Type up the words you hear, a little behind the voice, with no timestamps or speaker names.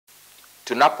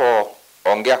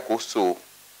Tunapoongea kuhusu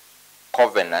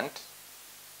covenant,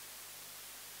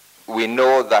 we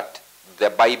know that the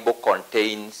Bible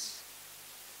contains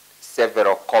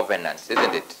several covenants,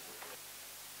 isn't it?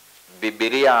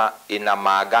 Biblia ina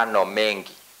maagano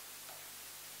mengi.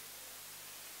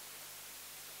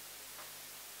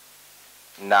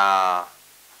 Na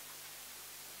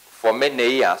for many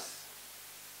years,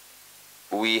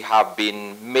 we have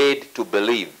been made to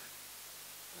believe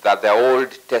that the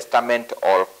Old Testament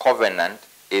or covenant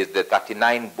is the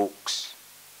 39 books,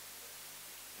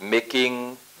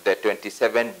 making the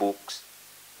 27 books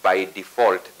by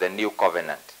default the new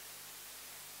covenant.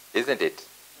 Isn't it?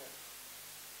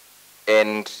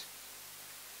 And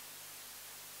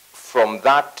from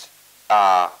that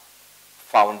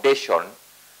foundation,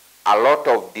 a lot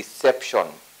of deception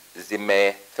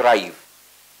may thrive.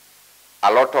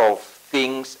 A lot of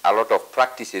things, a lot of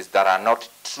practices that are not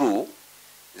true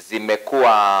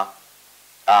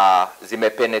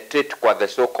zimepenetrate kwa the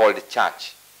so-called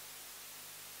church.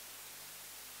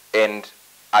 And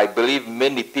I believe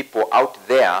many people out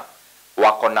there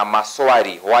wako na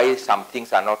maswali why some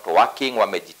things are not working,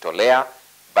 wamejitolea,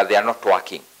 but they are not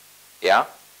working. Yeah?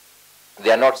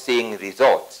 They are not seeing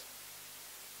results.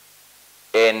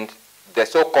 And the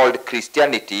so-called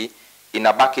Christianity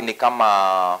inabaki ni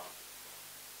kama,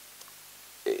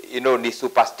 ni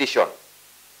superstition.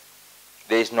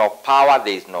 There is no power,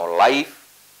 there is no life.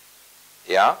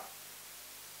 Yeah?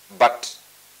 But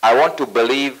I want to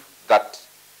believe that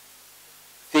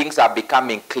things are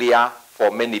becoming clear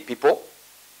for many people.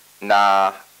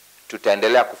 Na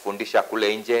tutaendelea kufundisha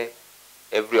kule nje.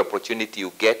 Every opportunity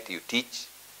you get, you teach.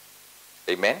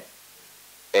 Amen?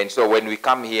 And so when we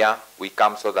come here, we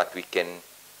come so that we can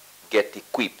get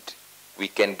equipped. We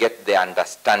can get the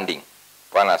understanding.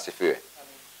 Bwana asifiwe.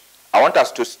 I want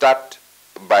us to start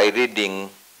by reading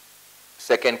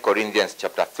 2 Corinthians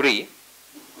chapter 3.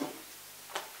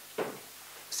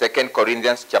 2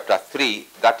 Corinthians chapter 3,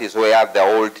 that is where the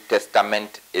Old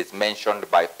Testament is mentioned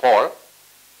by Paul.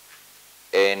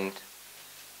 And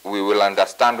we will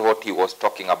understand what he was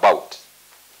talking about.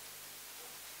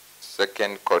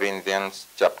 2 Corinthians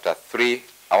chapter 3,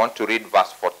 I want to read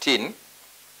verse 14.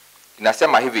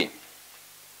 Inasema hivi: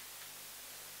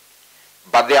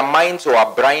 But their minds were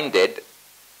blinded,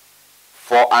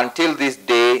 for until this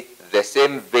day the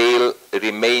same veil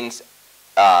remains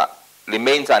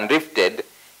unlifted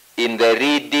in the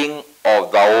reading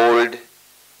of the Old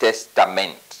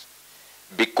Testament,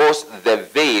 because the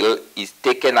veil is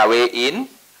taken away in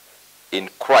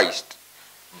Christ.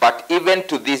 But even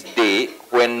to this day,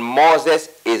 when Moses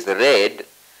is read,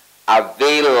 a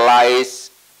veil lies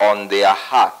on their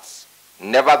hearts.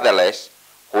 Nevertheless,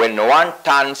 when one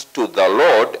turns to the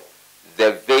Lord,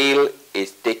 the veil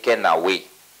is taken away.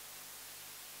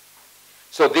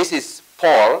 So this is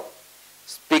Paul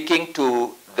speaking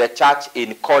to the church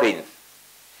in Corinth.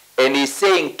 And he's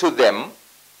saying to them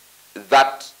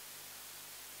that,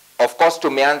 of course,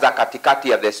 tumeanza katikati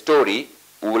ya the story,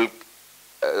 we will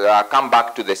come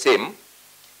back to the same,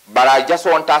 but I just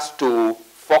want us to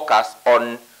focus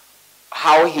on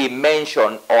how he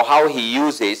mentioned or how he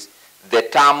uses the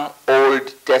term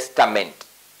Old Testament.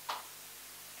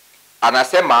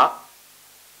 Anasema,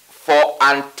 for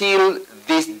until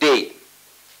this day,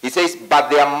 he says, but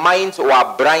their minds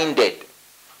were blinded.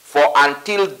 For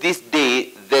until this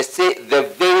day,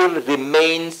 the veil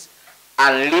remains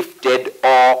unlifted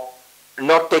or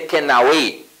not taken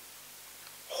away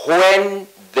when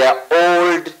the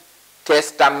Old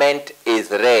Testament is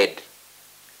read.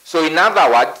 So in other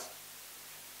words,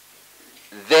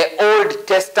 the Old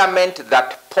Testament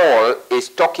that Paul is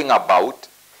talking about,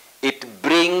 it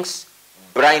brings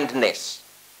blindness.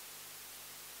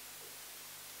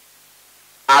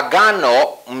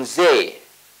 Agano mzee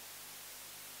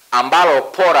ambalo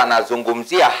Paul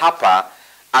anazungumzia hapa,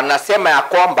 anasema ya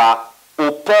kwamba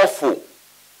upofu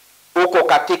uko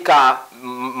katika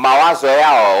mawazo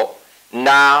yao,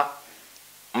 na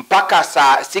mpaka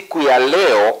siku ya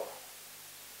leo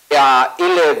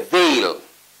ile veil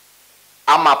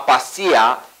ama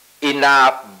pasia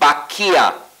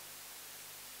inabakia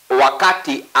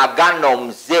wakati agano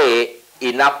mzee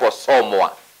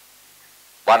inaposomwa.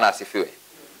 Bwana asifiwe.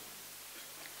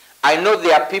 I know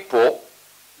there are people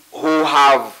who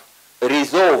have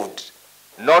resolved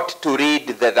not to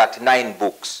read the 39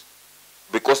 books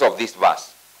because of this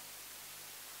verse.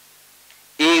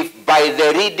 If by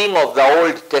the reading of the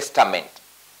Old Testament,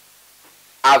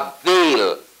 a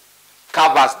veil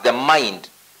covers the mind,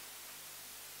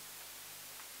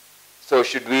 so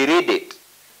should we read it?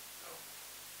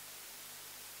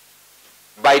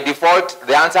 By default,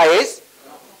 the answer is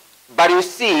no. But you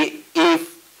see, if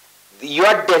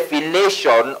your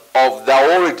definition of the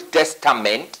Old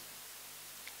Testament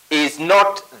is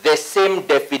not the same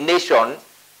definition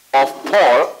of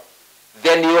Paul,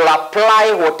 then you'll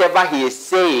apply whatever he is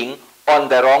saying on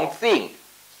the wrong thing.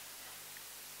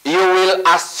 You will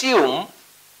assume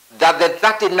that the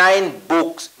 39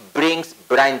 books brings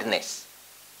blindness.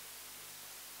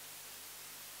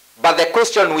 But the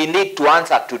question we need to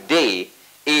answer today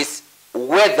is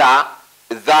whether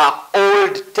the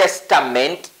Old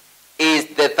Testament is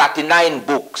the 39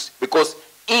 books. Because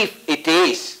if it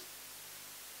is,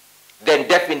 then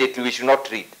definitely we should not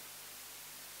read.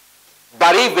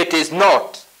 But if it is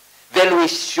not, then we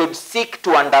should seek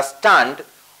to understand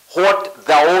what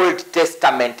the Old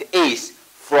Testament is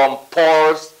from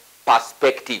Paul's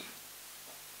perspective.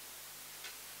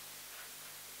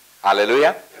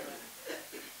 Hallelujah.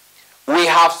 We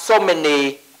have so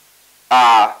many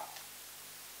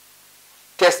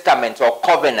testaments or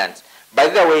covenants. By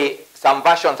the way, some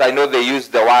versions I know they use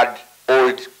the word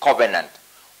Old Covenant.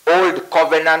 Old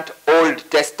Covenant, Old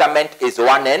Testament is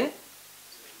one and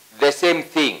the same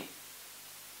thing.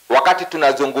 Wakati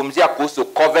tunazungumzia kuhusu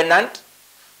covenant,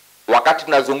 wakati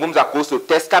tunazungumza kuhusu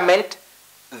testament,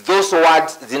 those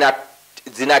words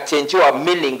zinachangewa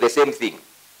meaning the same thing.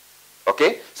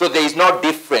 Okay? So there is no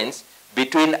difference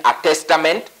between a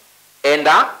testament and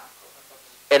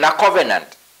a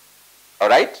covenant. All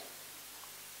right?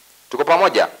 Tuko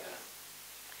pamoja?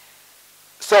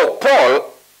 So Paul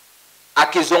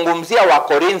akizungumzia wa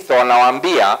Korintho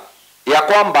anawaambia ya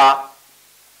kwamba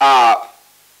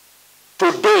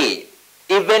today,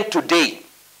 even today,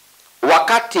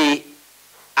 wakati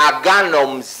agano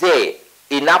mzee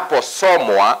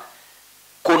inaposomwa,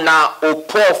 kuna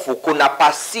upofu, kuna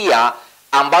pasia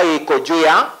ambayo iko juu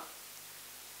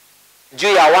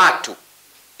ya watu.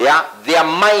 Yeah? Their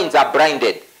minds are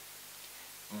blinded.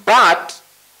 But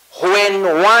when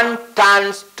one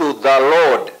turns to the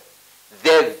Lord,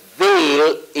 the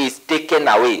veil is taken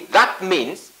away. That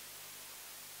means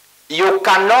you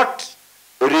cannot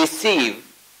receive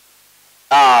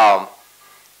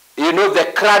the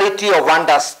clarity of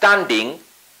understanding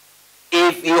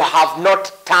if you have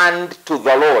not turned to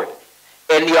the Lord.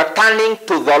 And you are turning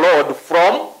to the Lord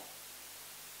from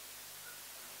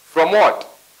what?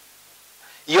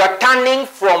 You are turning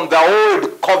from the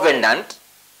Old Covenant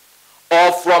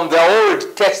or from the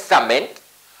Old Testament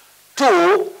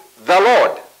to the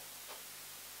Lord.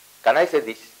 Can I say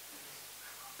this?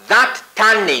 That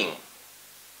turning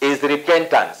is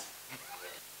repentance.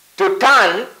 To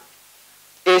turn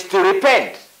is to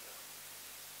repent.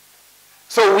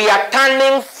 So we are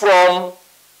turning from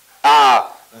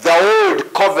the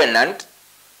Old Covenant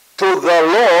to the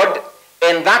Lord,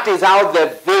 and that is how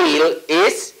the veil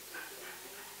is.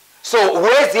 So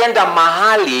huwezi enda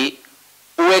mahali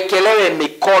uwekelewe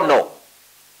mikono,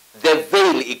 the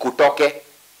veil ikutoke.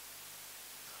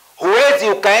 Huwezi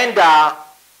ukaenda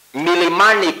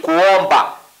milimani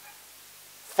kuomba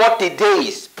 40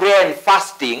 days prayer and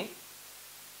fasting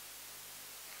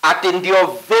ati ndio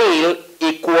veil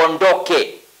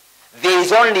ikuondoke. There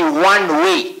is only one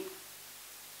way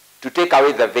to take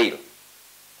away the veil,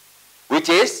 which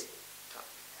is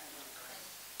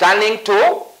turning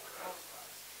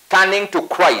to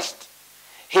Christ.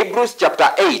 Hebrews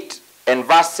chapter 8 and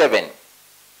verse 7.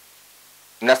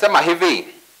 Inasema hivi,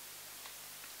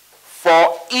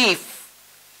 for if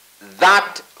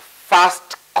that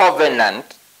first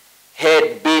covenant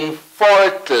had been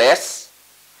faultless,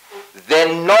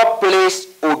 then no place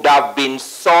would have been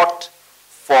sought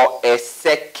for a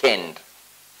second.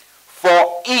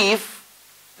 For if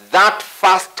that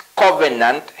first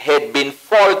covenant had been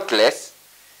faultless,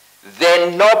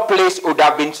 then no place would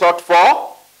have been sought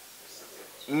for.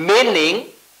 Meaning,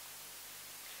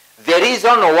 the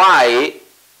reason why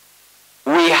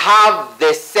we have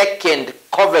the second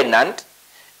covenant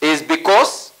is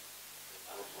because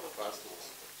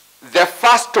the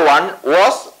first one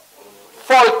was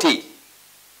faulty.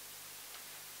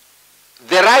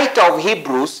 The writer of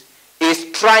Hebrews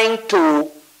is trying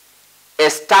to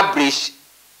establish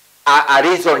a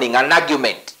reasoning, an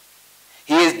argument.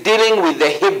 He is dealing with the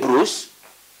Hebrews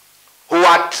who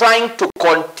are trying to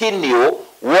continue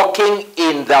walking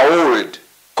in the old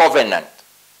covenant.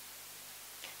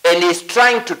 And he's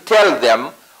trying to tell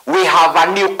them we have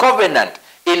a new covenant.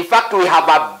 In fact, we have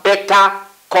a better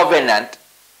covenant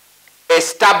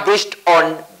established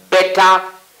on better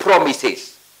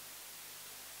promises.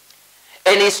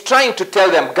 And he's trying to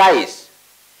tell them, guys,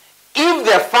 if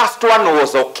the first one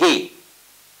was okay,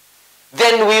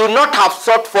 then we will not have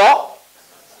sought for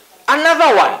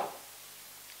another one.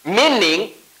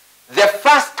 Meaning, the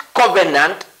first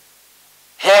covenant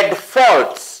had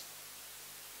faults.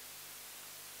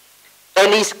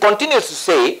 And he continues to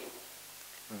say,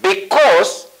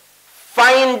 because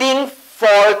finding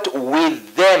fault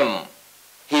with them,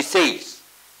 he says,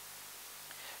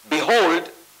 behold,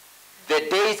 the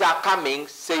days are coming,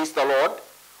 says the Lord,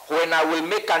 when I will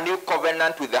make a new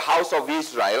covenant with the house of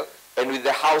Israel and with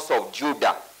the house of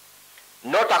Judah,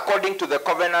 not according to the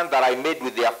covenant that I made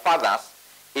with their fathers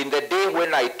in the day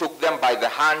when I took them by the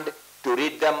hand to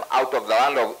lead them out of the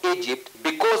land of Egypt,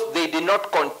 because they did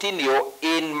not continue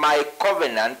in my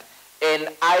covenant, and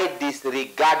I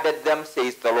disregarded them,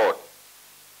 says the Lord.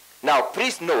 Now,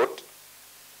 please note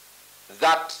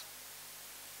that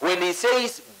when he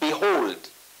says, behold,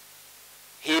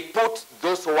 he puts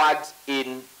those words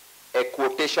in a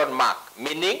quotation mark,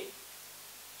 meaning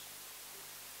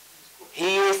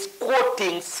he is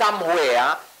quoting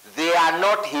somewhere, they are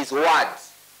not his words.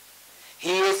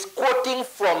 He is quoting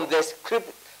from the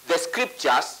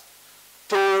scriptures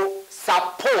to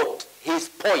support his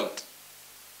point.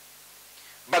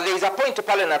 But there is a point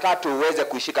pale nataka tuweze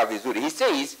kuishika vizuri. He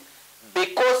says,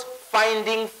 because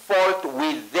finding fault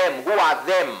with them. Who are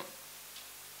them?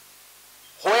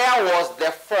 Where was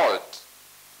the fault?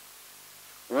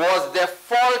 Was the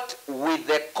fault with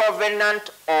the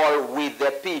covenant or with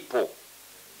the people?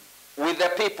 With the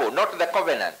people, not the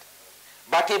covenant.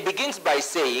 But he begins by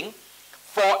saying,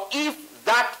 for if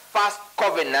that first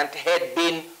covenant had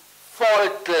been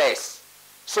faultless.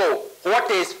 So,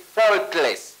 what is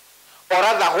faultless? Or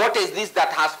rather, what is this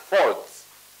that has faults?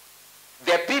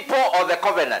 The people or the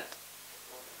covenant?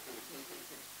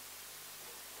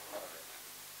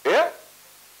 Yeah?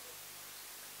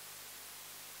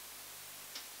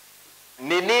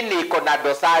 Ni nini iko na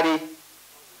dosari?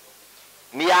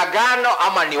 Ni agano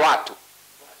ama ni watu?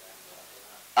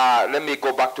 Let me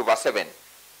go back to verse 7.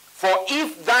 For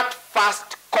if that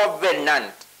first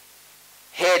covenant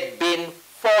had been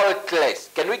faultless.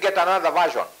 Can we get another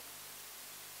version?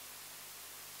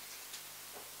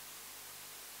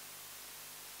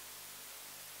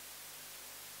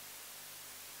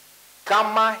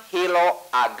 Kama hilo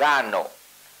agano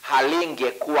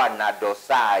halingekuwa na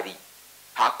dosari,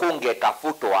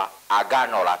 hakungekafutwa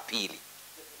agano la pili.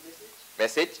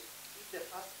 Message? If the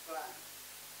first plan,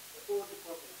 the old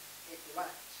covenant, it worked,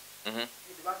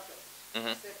 it worked out,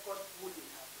 the second wouldn't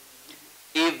have been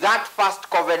needed. If that first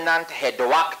covenant had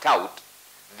worked out,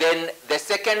 then the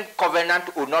second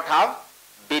covenant would not have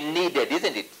been needed,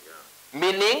 isn't it? Yeah.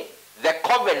 Meaning, the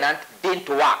covenant didn't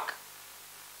work.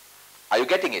 Are you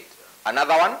getting it? Yeah.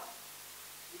 Another one?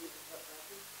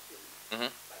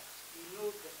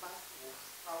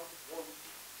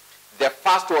 The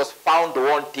first was found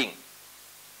wanting.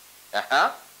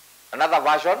 Another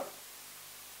version?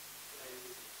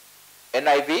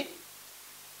 NIV?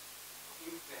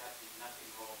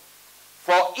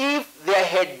 For if there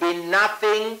had been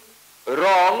nothing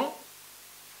wrong,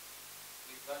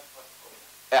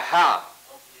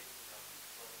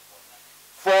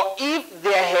 for if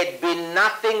there had been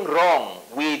nothing wrong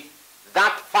with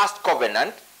that first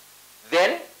covenant,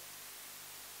 then,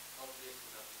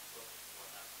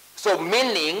 so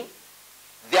meaning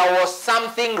there was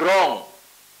something wrong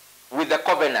with the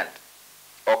covenant.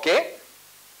 Okay?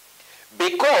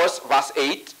 Because, verse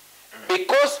 8,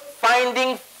 because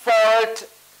finding fault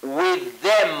with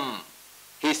them,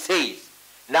 he says.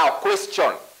 Now,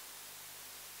 question.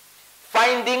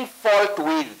 Finding fault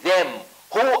with them,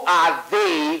 who are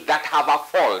they that have a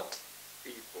fault?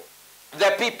 People.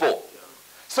 The people. Yeah.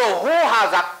 So who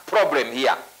has a problem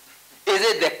here? Is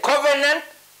it the covenant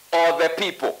or the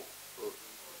people?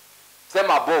 Some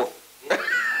are both.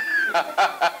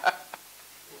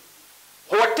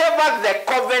 Whatever the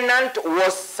covenant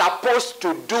was supposed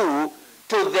to do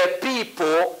to the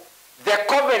people, the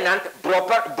covenant brought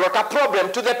a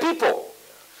problem to the people.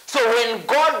 So when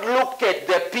God looked at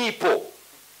the people,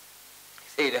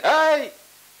 he said, hey,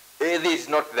 this is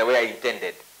not the way I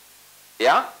intended.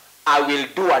 Yeah? I will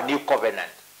do a new covenant.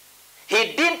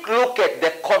 He didn't look at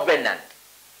the covenant.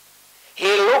 He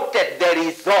looked at the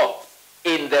results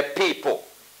in the people.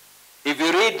 If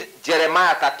you read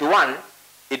Jeremiah 31,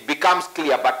 it becomes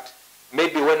clear, but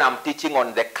maybe when I'm teaching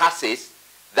on the curses,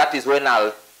 that is when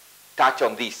I'll touch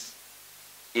on this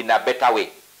in a better way.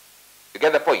 You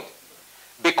get the point?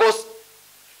 Because,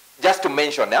 just to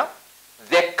mention,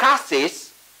 the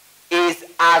curses is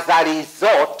as a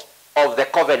result of the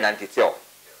covenant itself.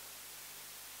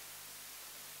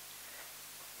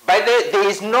 By the way, there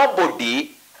is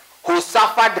nobody who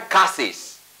suffered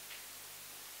curses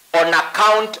on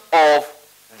account of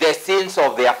the sins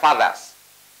of their fathers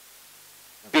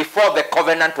before the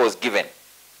covenant was given.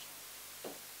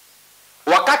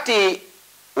 Wakati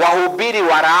wahubiri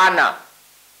wa laana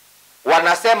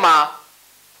wanasema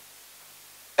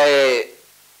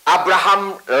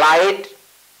Abraham lied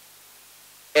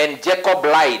and Jacob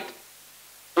lied.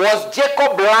 Was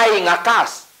Jacob lying a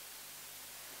curse?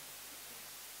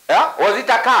 Yeah? Was it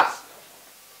a curse?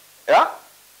 Yeah?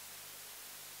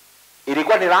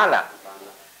 Ilikuwa ni laana.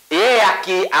 Yeye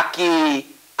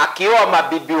akioa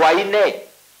mabibi waine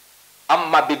ama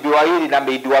mabibi wawili na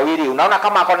maidi wawili, unaona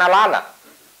kama ako na laana?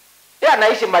 Yeye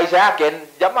anaishi maisha yake,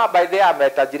 jamaa by the way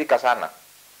ametajirika sana.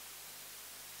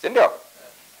 Si ndio?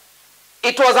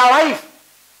 It was a life.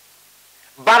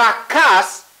 But a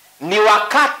curse ni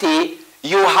wakati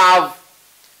you have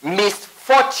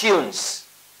misfortunes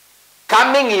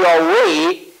coming your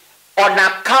way on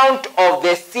account of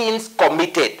the sins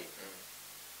committed.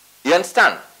 You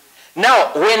understand?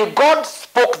 Now, when God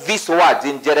spoke these words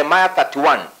in Jeremiah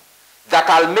 31, that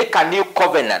I'll make a new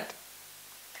covenant,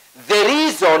 the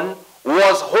reason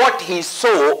was what he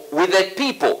saw with the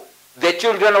people, the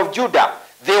children of Judah.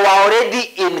 They were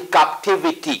already in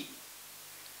captivity.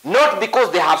 Not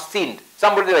because they have sinned.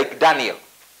 Somebody like Daniel.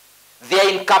 They are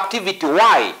in captivity.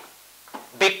 Why?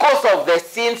 Because of the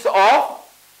sins of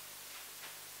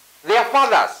their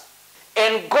fathers.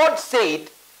 And God said,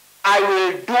 I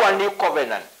will do a new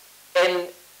covenant. And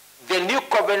the new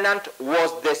covenant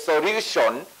was the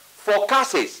solution for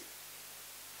curses.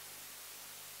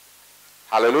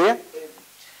 Hallelujah.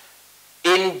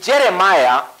 In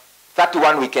Jeremiah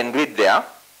 31, we can read there.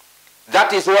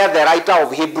 That is where the writer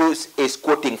of Hebrews is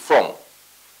quoting from.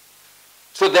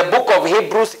 So the book of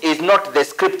Hebrews is not the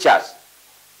scriptures.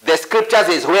 The scriptures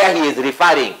is where he is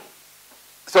referring.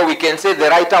 So we can say the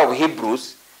writer of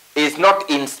Hebrews is not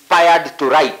inspired to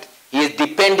write. He is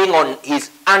depending on his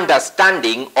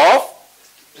understanding of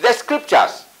the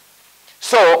scriptures.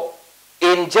 So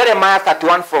in Jeremiah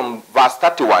 31 from verse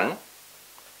 31,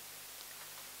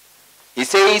 he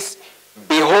says,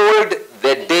 behold,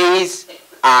 the days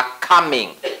are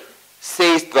coming,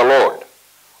 says the Lord,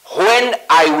 when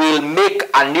I will make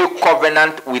a new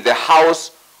covenant with the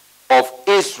house of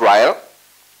Israel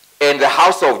and the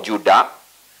house of Judah,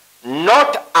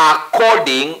 not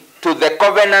according to the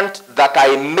covenant that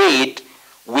I made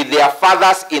with their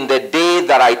fathers in the day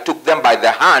that I took them by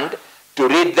the hand to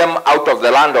lead them out of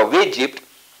the land of Egypt,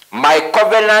 my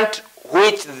covenant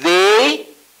which they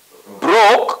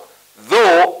broke,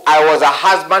 though I was a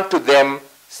husband to them,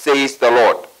 says the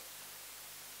Lord.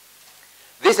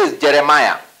 This is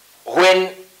Jeremiah.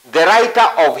 When the writer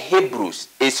of Hebrews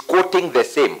is quoting the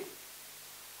same,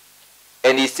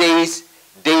 and he says,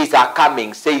 days are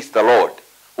coming, says the Lord,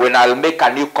 when I'll make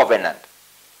a new covenant.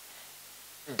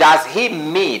 Does he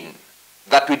mean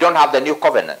that we don't have the new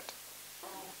covenant?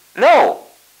 No.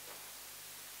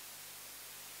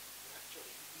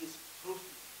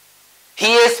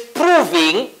 He is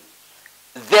proving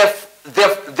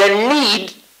the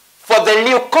need for the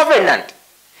new covenant.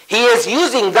 He is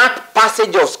using that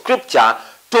passage of scripture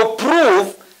to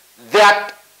prove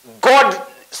that God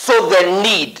saw the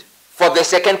need for the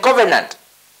second covenant.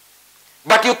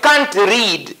 But you can't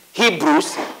read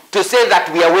Hebrews to say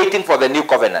that we are waiting for the new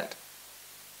covenant.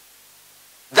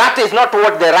 That is not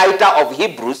what the writer of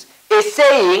Hebrews is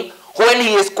saying when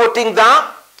he is quoting the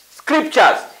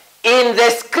scriptures. In the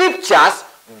scriptures,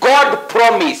 God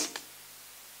promised,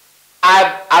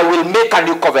 I will make a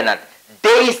new covenant.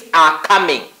 Days are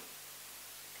coming.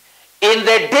 In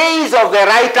the days of the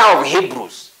writer of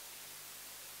Hebrews,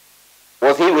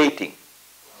 was he waiting?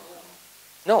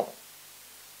 No.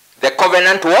 The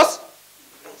covenant was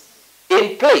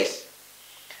in place.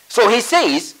 So he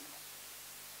says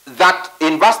that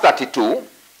in verse 32,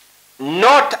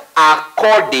 not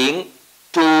according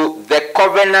to the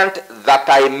covenant that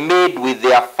I made with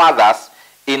their fathers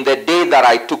in the day that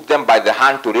I took them by the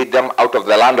hand to lead them out of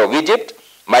the land of Egypt,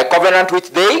 my covenant which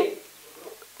they,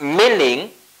 meaning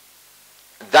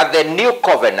that the new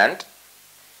covenant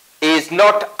is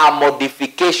not a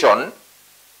modification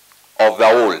of the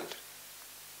old.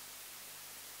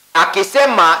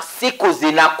 Akisema siku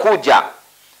zinakuja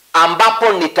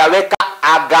ambapo nitaweka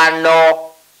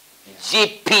agano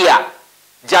jipya.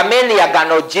 Jameni,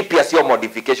 agano jipya sio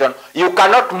modification. You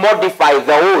cannot modify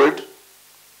the old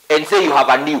and say you have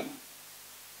a new.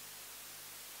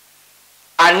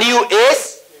 A new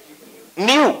is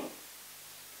new.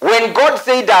 When God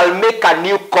said I'll make a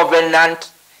new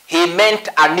covenant, he meant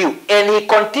a new. And he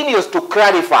continues to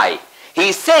clarify.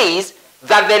 He says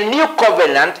that the new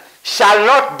covenant shall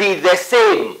not be the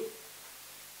same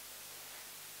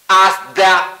as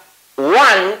the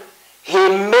one he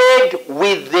made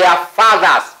with their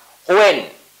fathers. When?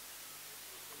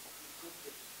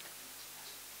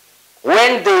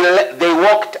 When they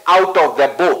walked out of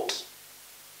the boat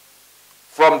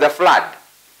from the flood.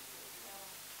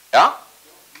 Yeah?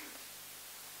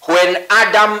 when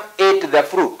Adam ate the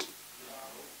fruit.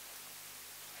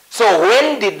 So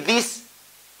when did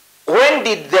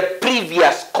the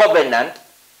previous covenant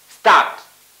start?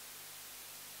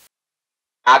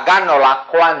 Agano la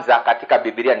kwanza katika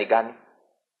Biblia ni gani?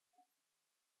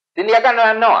 Ni agano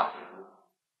la Noah.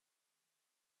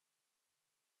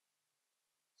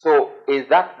 So is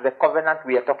that the covenant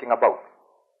we are talking about?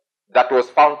 That was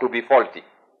found to be faulty.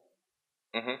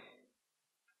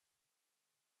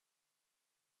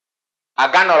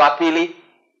 Agano la pili,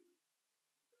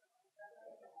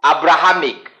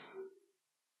 Abrahamic.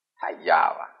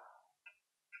 Hayawa.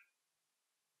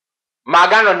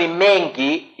 Maagano ni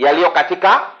mengi yaliyo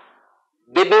katika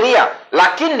Biblia,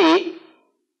 lakini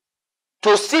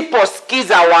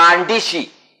tusiposikiza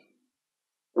waandishi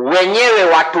wenyewe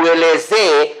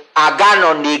watuelezee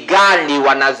agano ni gani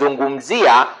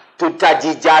wanazungumzia,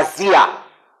 tutajijazia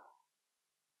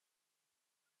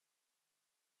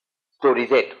story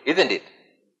zetu, isn't it?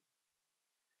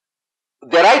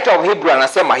 The writer of Hebrew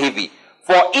anasema hivi,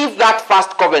 for if that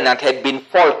first covenant had been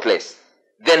faultless,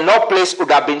 then no place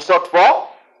would have been sought for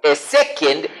a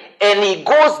second. And he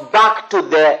goes back to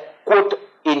the quote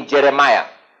in Jeremiah.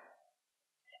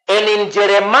 And in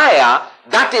Jeremiah,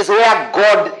 that is where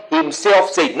God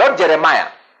himself said, not Jeremiah.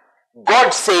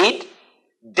 God said,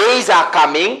 days are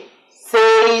coming,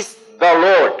 says the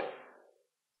Lord,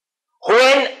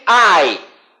 when I,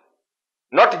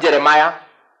 not Jeremiah,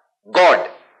 God,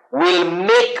 will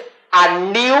make a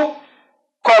new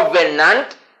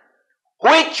covenant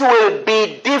which will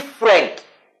be different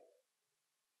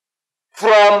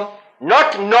from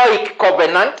not Noahic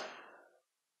covenant,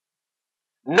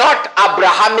 not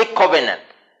Abrahamic covenant.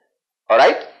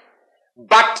 Alright?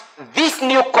 But this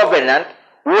new covenant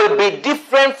will be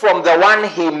different from the one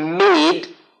he made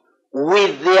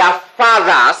with their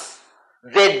fathers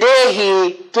the day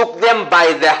he took them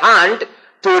by the hand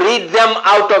to lead them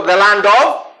out of the land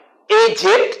of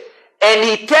Egypt. And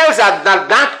he tells us that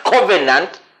that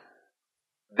covenant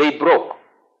they broke,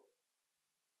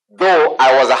 though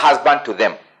I was a husband to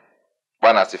them.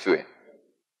 Bwana asifiwe.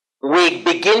 We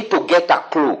begin to get a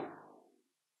clue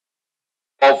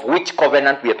of which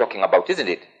covenant we are talking about, isn't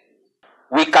it?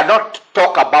 We cannot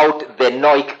talk about the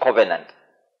Noahic covenant.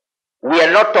 We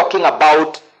are not talking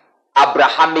about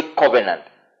Abrahamic covenant.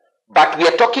 But we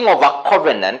are talking of a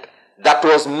covenant that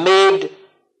was made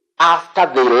after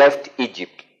they left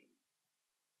Egypt.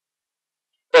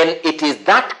 And it is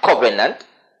that covenant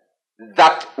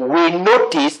that we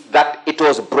notice that it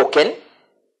was broken.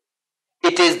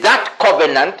 It is that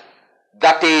covenant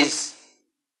that is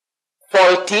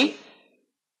faulty.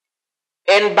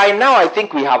 And by now I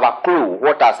think we have a clue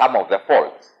what are some of the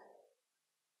faults.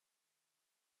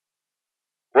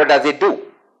 What does it do?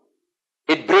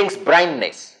 It brings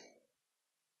blindness.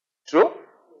 True?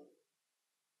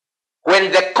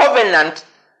 When the covenant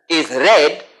is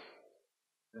read,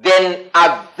 then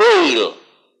a veil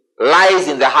lies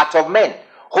in the heart of men.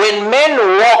 When men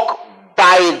walk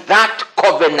by that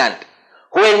covenant,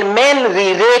 when men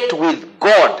relate with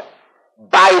God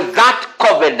by that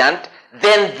covenant,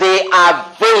 then they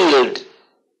are veiled,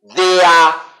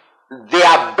 they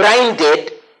are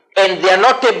blinded, and they are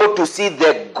not able to see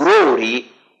the glory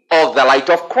of the light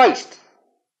of Christ.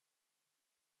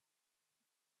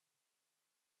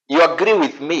 You agree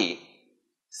with me?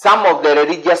 Some of the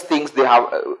religious things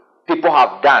people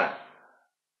have done,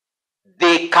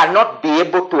 they cannot be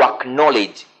able to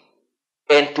acknowledge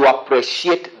and to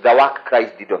appreciate the work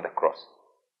Christ did on the cross.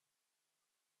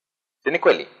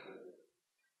 Sinikweli.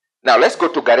 Now let's go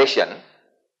to Galatians.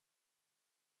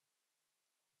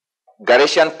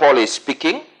 Galatians, Paul is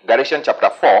speaking. Galatians chapter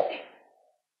 4.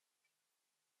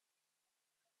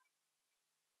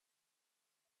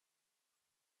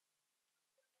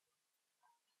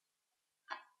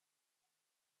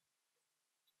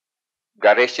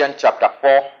 Galatians chapter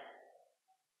 4.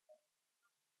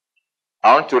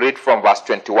 I want to read from verse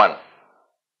 21.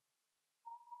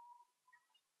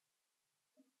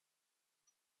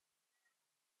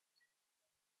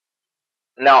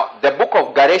 Now, the book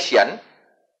of Galatians,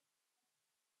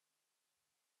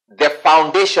 the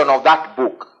foundation of that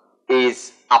book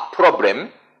is a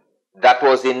problem that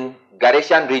was in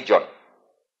Galatian region,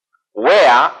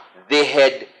 where they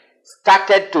had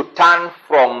started to turn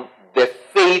from the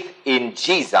faith in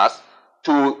Jesus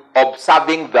to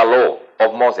observing the law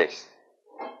of Moses.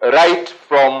 Right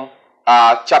from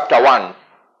chapter 1,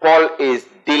 Paul is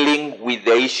dealing with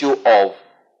the issue of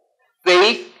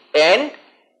faith and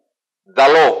the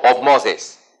law of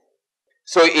Moses.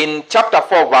 So in chapter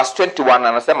 4 verse 21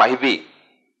 anasema hivi,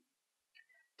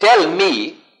 tell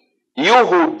me, you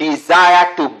who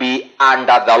desire to be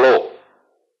under the law,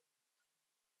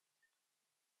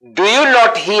 Do you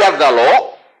not hear the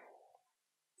law?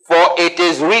 For it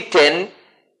is written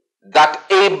that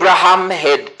Abraham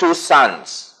had 2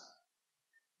 sons,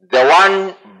 the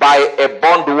one by a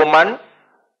bondwoman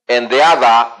and the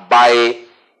other by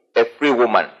a free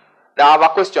woman. Now I have a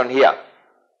question here.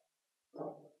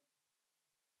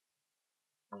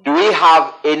 Do we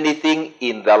have anything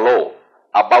in the law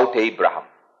about Abraham?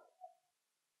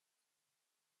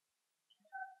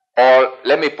 Or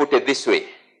let me put it this way.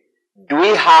 Do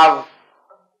we have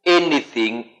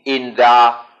anything in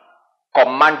the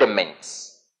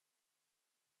commandments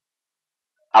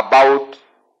about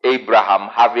Abraham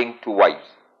having 2 wives?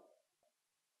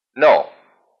 No.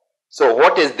 So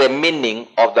what is the meaning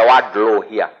of the word law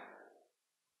here?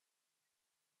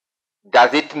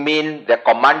 Does it mean the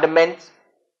commandments?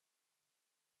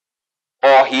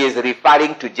 Or he is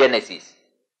referring to Genesis?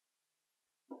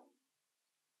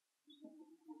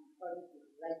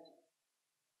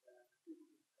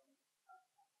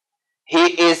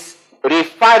 He is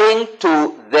referring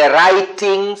to the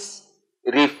writings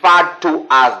referred to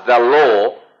as the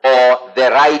law or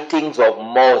the writings of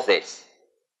Moses.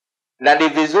 Na ni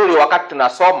vizuri wakati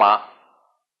tunasoma,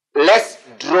 let's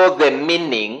draw the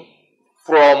meaning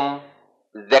from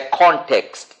the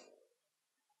context,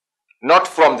 not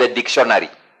from the dictionary.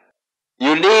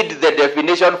 You need the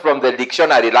definition from the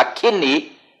dictionary,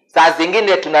 lakini saa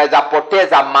zingine tunaweza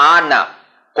poteza maana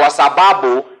kwa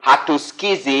sababu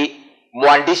hatusikizi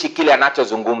mwandishi kile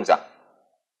anachozungumza.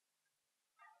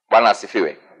 Bwana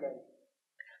asifiwe.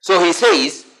 So he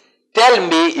says, tell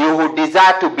me, you who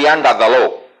desire to be under the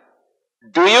law,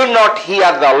 do you not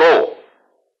hear the law?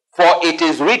 For it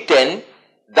is written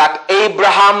that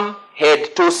Abraham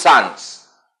had 2 sons,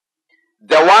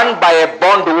 the one by a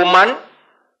bondwoman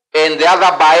and the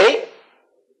other by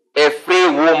a free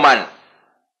woman.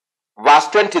 Verse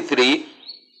 23,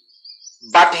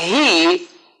 but he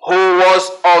who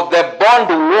was of the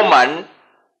bondwoman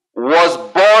was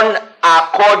born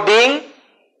according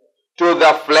to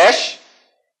the flesh,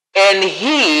 and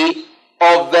he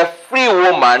of the free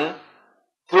woman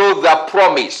through the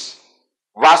promise.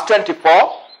 Verse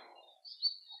 24,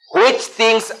 which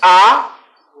things are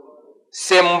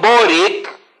symbolic,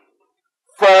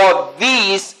 for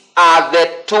these are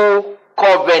the 2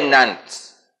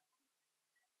 covenants.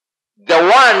 The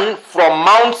one from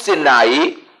Mount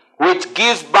Sinai, which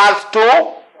gives birth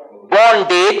to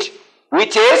bondage,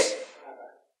 which is,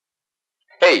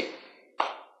 hey,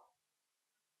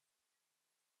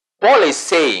 Paul is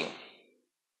saying,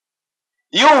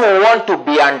 you who want to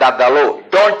be under the law,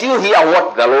 don't you hear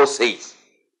what the law says?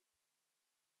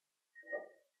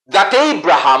 That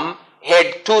Abraham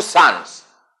had 2 sons.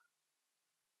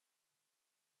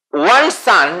 One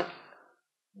son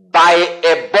by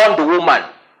a bondwoman,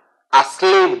 a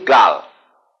slave girl,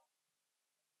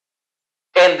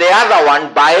 and the other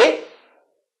one by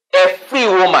a free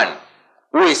woman,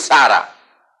 who is Sarah.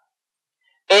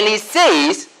 And he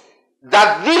says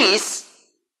that these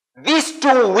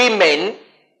 2 women,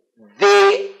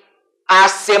 they are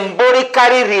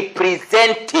symbolically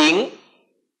representing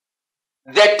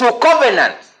the 2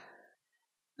 covenants.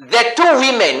 The 2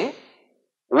 women,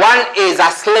 one is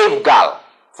a slave girl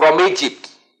from Egypt.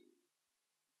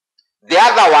 The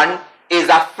other one is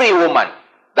a free woman,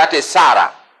 that is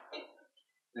Sarah.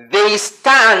 They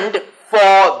stand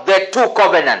for the 2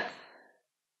 covenants.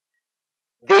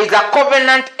 There is a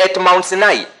covenant at Mount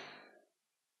Sinai.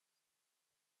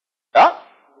 Huh?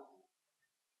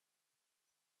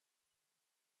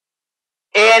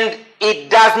 And it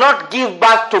does not give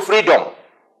birth to freedom.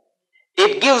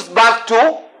 It gives birth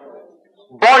to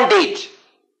bondage.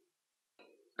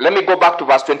 Let me go back to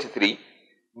verse 23.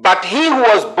 But he who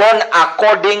was born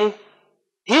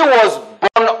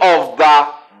of the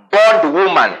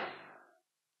bondwoman,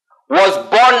 was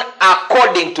born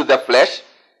according to the flesh,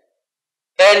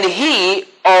 and he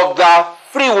of the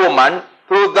free woman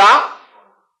through the,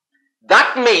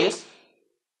 that means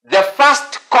the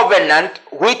first covenant,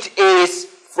 which is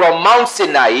from Mount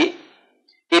Sinai,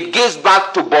 it gives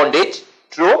birth to bondage,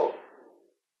 true.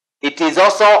 It is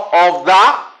also of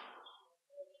the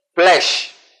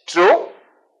flesh, true.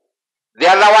 The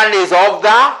other one is of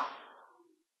the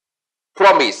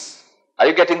promise. Are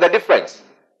you getting the difference?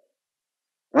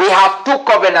 We have 2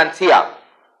 covenants here.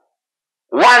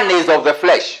 One is of the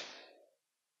flesh.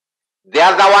 The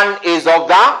other one is of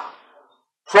the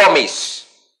promise.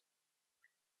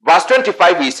 Verse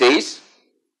 25 he says,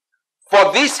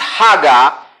 for this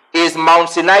Hagar is Mount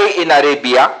Sinai in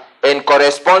Arabia and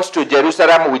corresponds to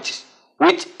Jerusalem, which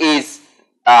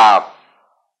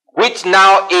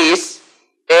now is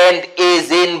and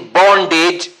is in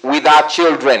bondage with her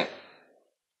children.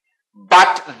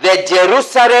 but the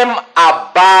Jerusalem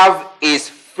above is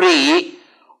free,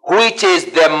 which is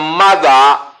the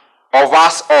mother of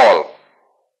us all.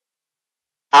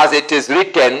 As it is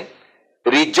written,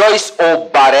 rejoice, O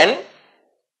barren,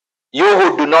 you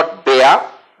who do not bear,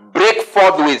 break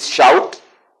forth with shout,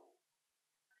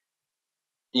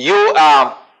 you who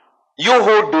are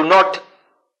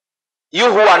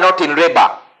not in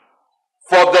labor,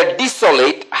 for the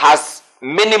desolate has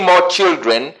many more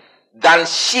children than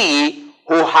she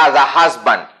who has a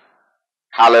husband.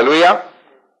 Hallelujah.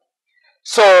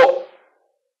 So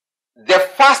the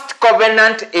first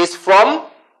covenant is from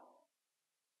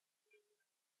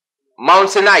Mount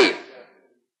Sinai.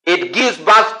 It gives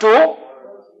birth to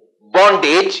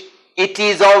bondage. It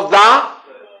is of the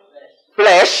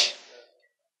flesh,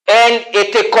 and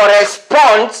it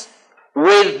corresponds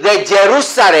with the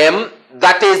Jerusalem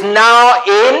that is now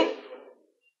in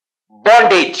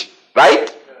bondage,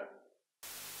 right?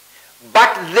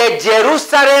 But the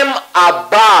Jerusalem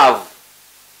above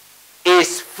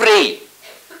is free,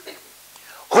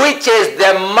 which is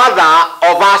the mother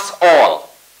of us all.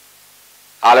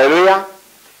 Hallelujah.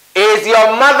 Is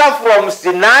your mother from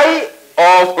Sinai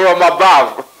or from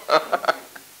above?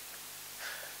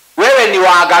 Wewe ni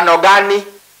wa agano gani?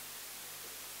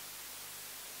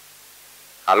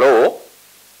 Halo?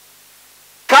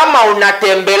 Kama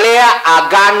unatembelea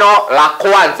agano la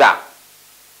kwanza,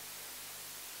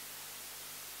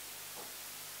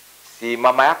 si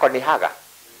mama yako ni Haga?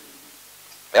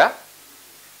 Yeah?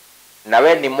 Na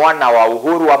we ni mwana wa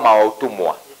uhuru ama wa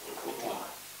utumwa?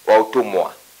 Wa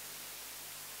utumwa.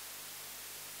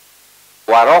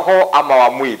 Wa roho ama wa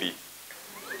mwili?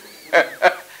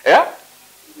 Yeah?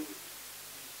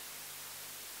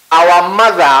 Our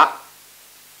mother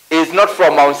is not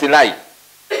from Mount Sinai.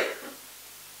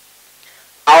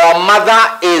 Our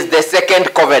mother is the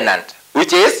second covenant,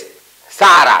 which is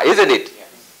Sarah, isn't it? Yes.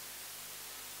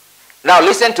 Now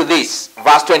listen to this,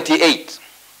 verse 28.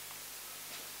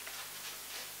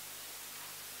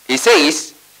 He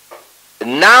says,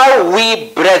 now we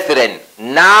brethren,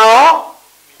 now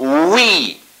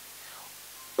we.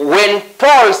 When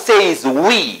Paul says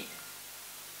we,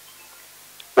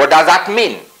 what does that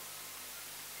mean?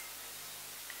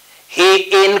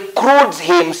 He includes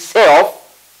himself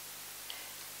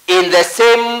in the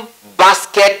same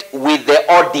basket with the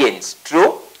audience.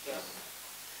 True? Yes.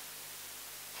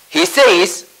 He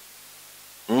says,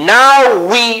 now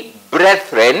we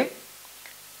brethren,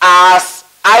 as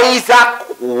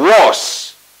Isaac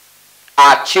was,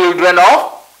 are children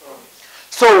of.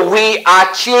 So we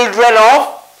are children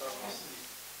of,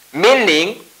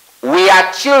 meaning we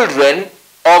are children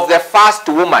of the first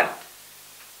woman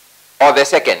or the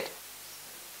second.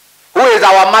 Who is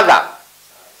our mother?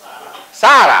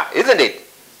 Sarah, isn't it?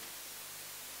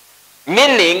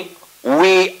 Meaning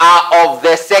we are of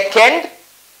the second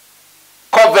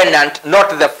covenant,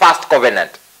 not the first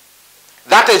covenant.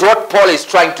 That is what Paul is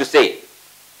trying to say.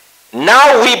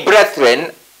 Now we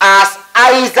brethren, as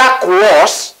Isaac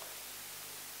was,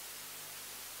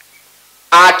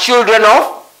 are children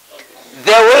of.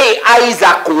 The way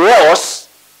Isaac was,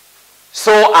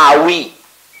 so are we.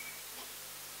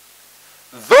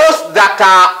 Those that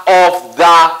are of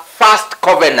the first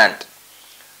covenant,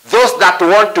 those that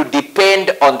want to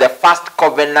depend on the first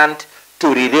covenant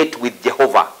to relate with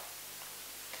Jehovah,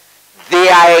 they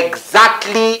are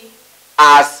exactly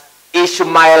as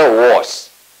Ishmael was.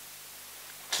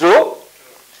 True?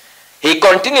 He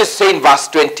continues saying, verse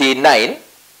 29,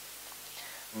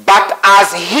 but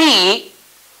as he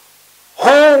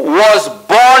who was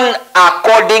born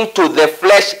according to the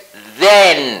flesh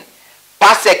then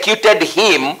persecuted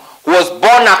him who was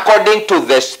born according to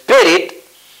the Spirit,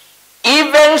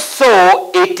 even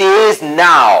so it is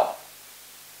now.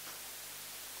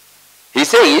 He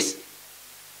says,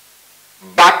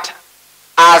 but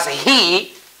as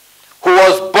he who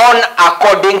was born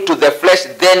according to the flesh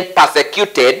then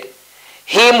persecuted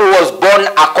him who was born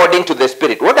according to the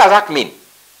Spirit. What does that mean?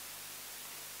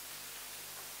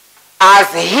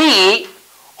 As he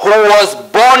who was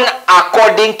born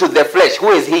according to the flesh.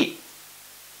 Who is he?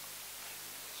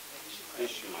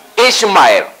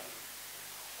 Ishmael.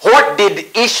 What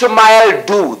did Ishmael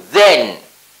do then?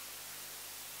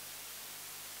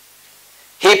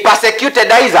 He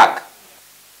persecuted Isaac,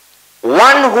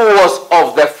 one who was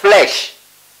of the flesh,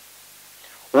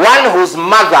 one whose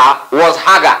mother was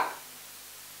Hagar,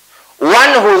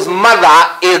 one whose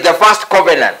mother is the first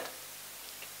covenant.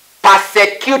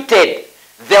 Persecuted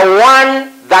the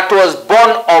one that was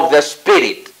born of the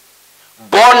Spirit,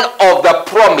 born of the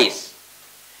promise.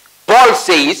 Paul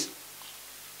says,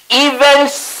 even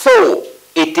so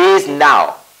it is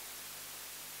now.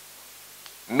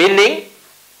 Meaning,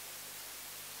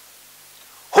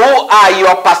 who are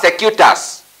your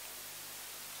persecutors?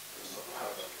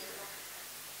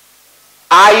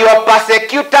 Are your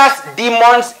persecutors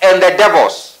demons and the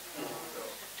devils?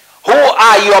 Who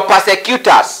are your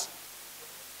persecutors?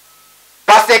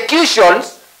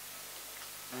 Persecutions,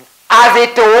 as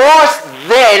it was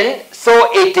then, so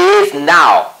it is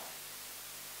now.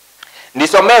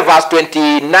 Nisome verse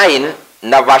 29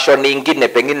 na version ingine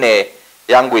pengine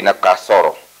yangu ina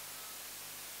kasoro.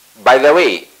 By the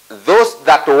way, those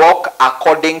that walk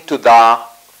according to the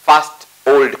first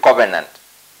old covenant,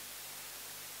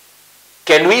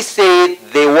 can we say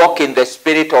they walk in the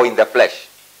spirit or in the flesh?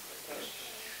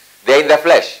 They are in the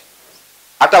flesh.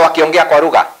 Hata wakiongea kwa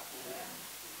lugha,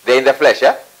 they are in the flesh,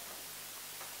 eh?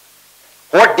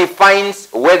 What defines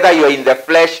whether you are in the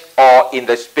flesh or in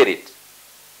the spirit?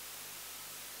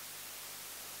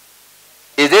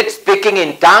 Is it speaking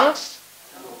in tongues?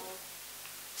 No.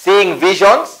 Seeing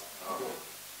visions? No.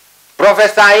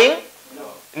 Prophesying?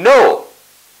 No. No.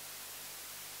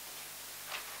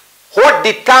 What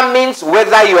determines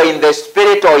whether you are in the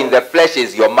spirit or in the flesh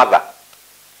is your mother.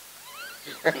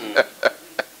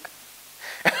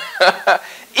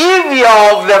 If you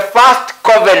are of the first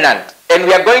covenant, and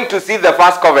we are going to see the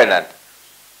first covenant,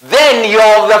 then you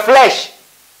are of the flesh,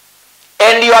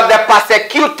 and you are the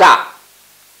persecutor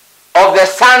of the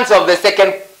sons of the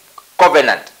second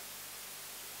covenant.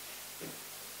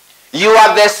 You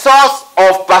are the source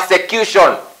of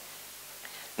persecution.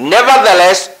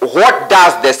 Nevertheless, what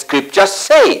does the scripture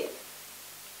say?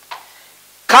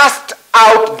 Cast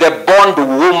out the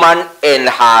bondwoman and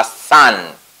her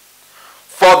son.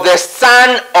 For the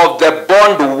son of the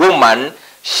bondwoman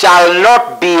shall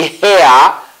not be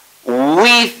heir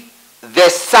with the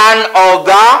son of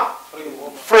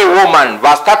the free woman.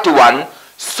 Verse 31.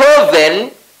 So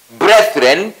then,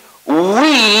 brethren,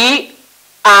 we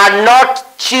are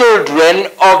not children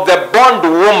of the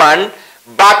bondwoman,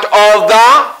 but of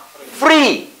the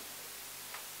free.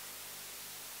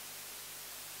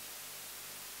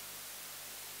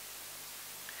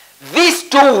 These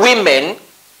two women,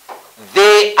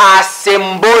 they are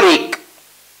symbolic.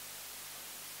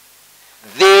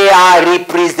 They are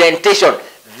representation.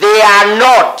 They are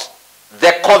not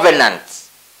the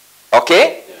covenants.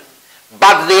 Okay?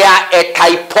 But they are a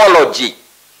typology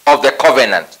of the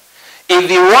covenant. If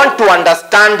you want to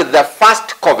understand the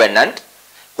first covenant,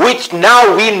 which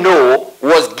now we know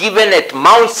was given at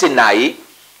Mount Sinai,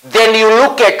 then you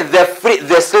look at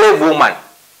the slave woman,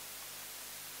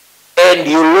 and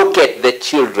you look at the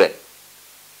children,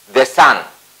 the son.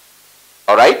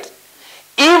 All right?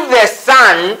 If the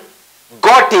son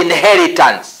got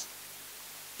inheritance,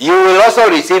 you will also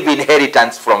receive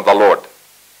inheritance from the Lord.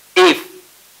 If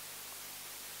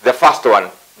the first one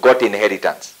got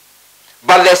inheritance.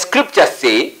 But the scriptures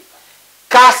say,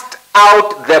 cast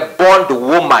out the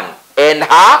bondwoman and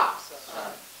her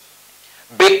son.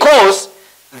 Because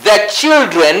the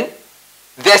children,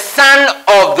 the son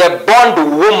of the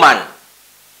bondwoman,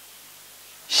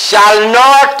 shall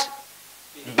not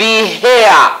be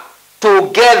heir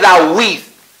together with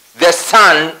the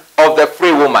son of the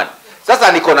free woman.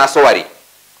 Sasa niko na swali.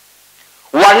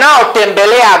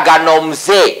 Wanaotembelea agano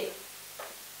mzee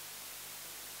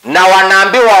na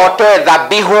wanaambiwa watoe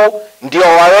dhabihu ndio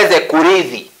waweze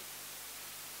kurithi,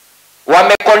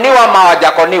 wamekoniwa ama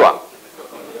hawajakoniwa?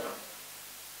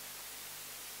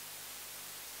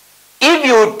 If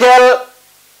you tell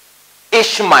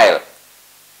Ishmael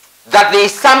that there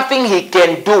is something he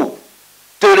can do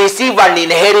to receive an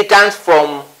inheritance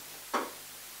from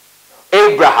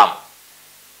Abraham,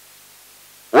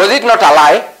 was it not a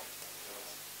lie?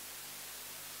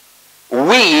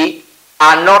 We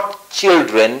are not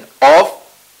children of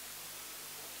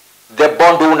the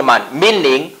bondwoman,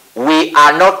 meaning we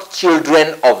are not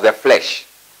children of the flesh.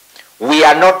 We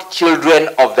are not children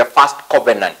of the first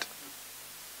covenant.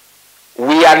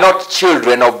 We are not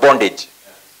children of bondage.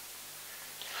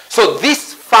 So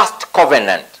this first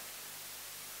covenant,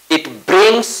 it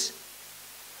brings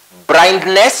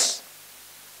blindness.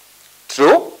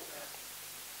 True.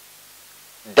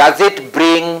 Does it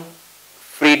bring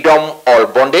freedom or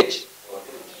bondage?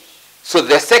 So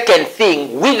the second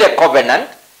thing with the covenant,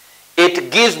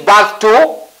 it gives birth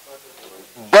to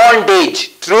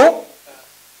bondage. True.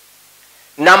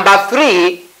 Number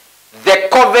 3, the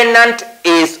covenant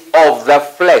is of the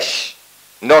flesh,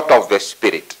 not of the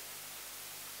spirit.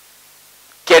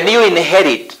 Can you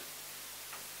inherit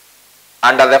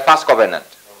under the first covenant?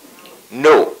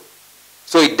 No.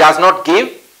 So it does not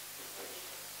give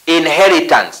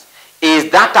inheritance.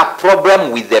 Is that a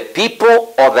problem with the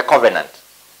people or the covenant?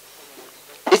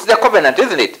 It's the covenant,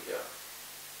 isn't it?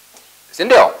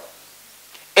 Sindio?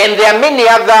 And there are many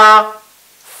other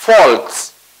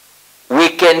faults we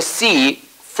can see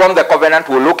from the covenant.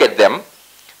 We'll look at them.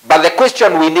 But the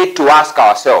question we need to ask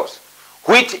ourselves,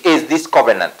 which is this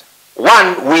covenant?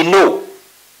 One, we know.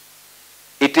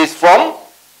 It is from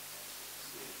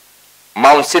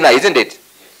Mount Sinai, isn't it?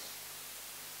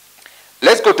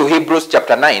 Let's go to Hebrews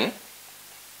chapter 9.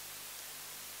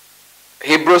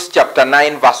 Hebrews chapter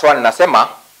 9 verse 1 nasema,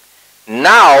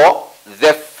 now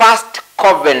the first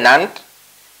covenant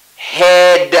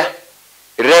had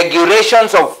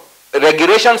regulations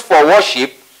for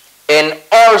worship and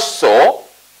also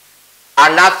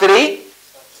an earthly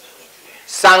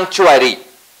sanctuary.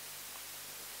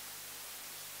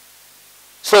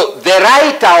 So the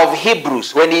writer of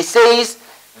Hebrews, when he says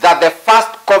that the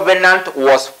first covenant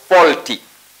was faulty,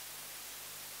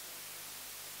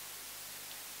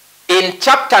 in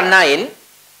chapter 9,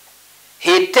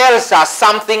 he tells us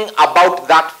something about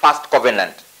that first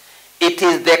covenant. It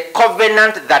is the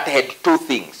covenant that had two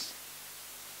things: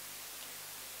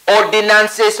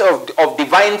 ordinances of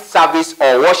divine service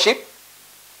or worship,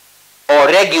 or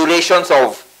regulations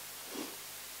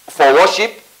for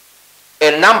worship.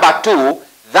 And number two,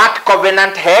 that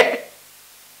covenant had.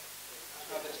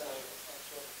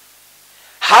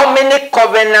 How many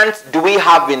covenants do we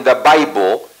have in the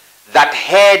Bible that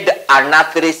had an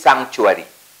earthly sanctuary?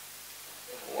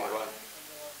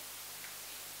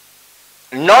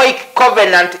 Noahic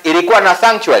covenant ilikuwa na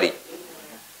sanctuary.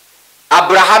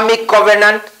 Abrahamic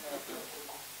covenant.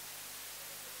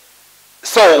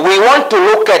 So we want to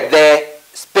look at the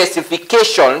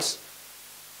specifications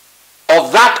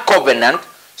of that covenant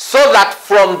so that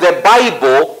from the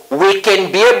Bible we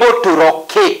can be able to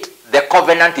locate the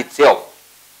covenant itself.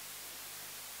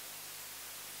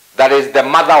 That is the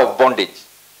mother of bondage.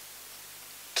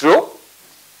 True?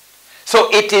 So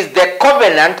it is the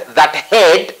covenant that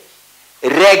had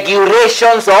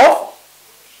regulations of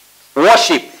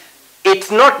worship. It's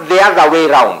not the other way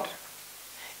around.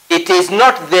 It is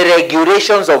not the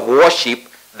regulations of worship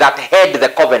that had the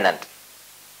covenant.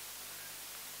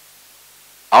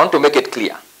 I want to make it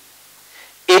clear.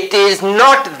 It is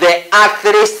not the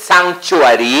earthly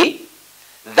sanctuary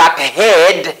that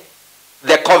had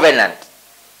the covenant.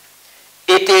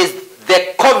 It is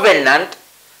the covenant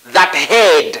that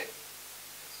had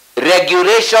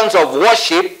regulations of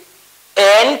worship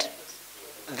and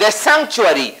the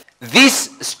sanctuary.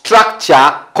 This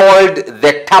structure called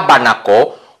the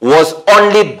tabernacle was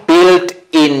only built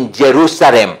in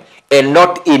Jerusalem and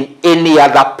not in any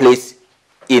other place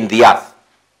in the earth.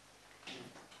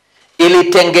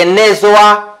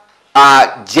 Ilitengenezwa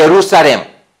Jerusalem.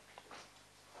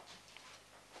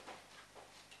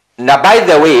 Now, by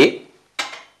the way,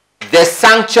 the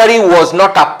sanctuary was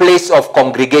not a place of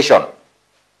congregation.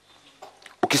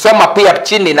 Ukisoma pia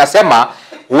chini inasema,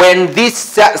 when this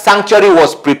sanctuary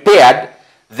was prepared,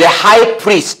 the high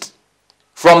priest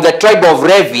from the tribe of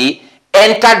Levi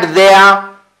entered there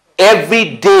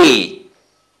every day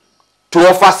to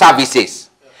offer services.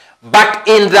 But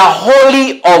in the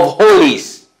Holy of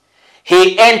Holies,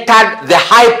 he entered, the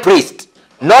high priest,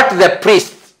 not the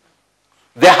priest.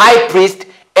 The high priest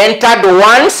entered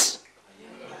once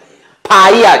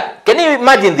per year. Can you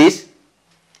imagine this?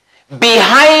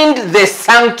 Behind the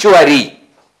sanctuary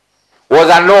was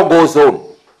a no-go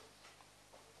zone,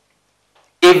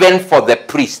 even for the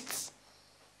priests.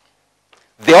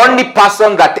 The only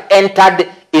person that entered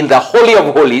in the Holy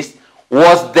of Holies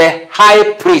was the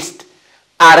high priest,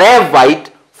 a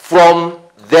Levite from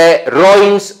the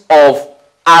loins of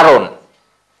Aaron.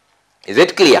 Is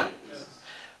it clear? Yes.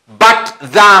 But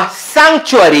the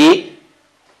sanctuary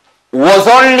was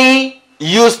only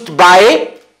used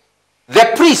by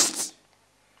the priests.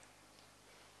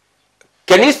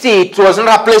 Can you see it was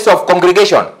not a place of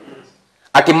congregation?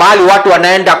 Ati mahali watu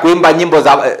wanaenda kuimba nyimbo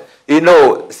za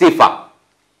sifa.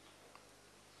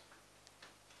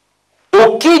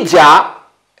 Ukija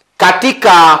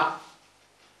katika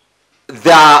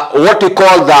what we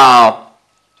call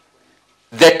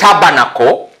the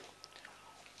tabernacle,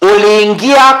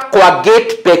 uliingia kwa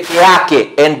gate peke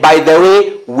yake, and by the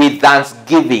way, with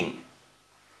thanksgiving.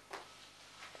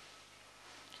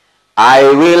 I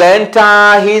will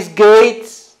enter his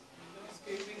gates.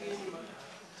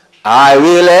 I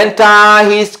will enter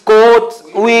his courts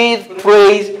with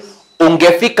praise.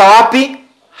 Ungefika wapi?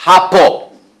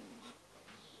 Hapo.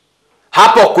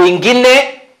 Hapo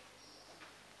kwingine,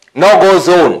 no go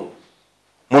zone.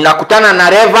 Munakutana na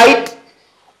Levite,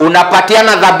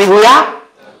 unapatiana dhabihu ya.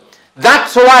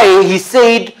 That's why he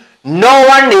said, no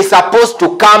one is supposed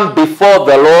to come before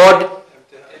the Lord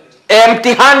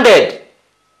empty-handed.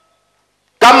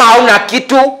 Kama hauna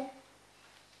kitu,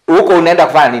 huko unaenda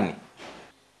kufanya nini?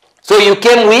 So you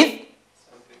came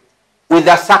with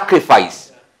a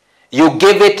sacrifice. You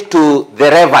gave it to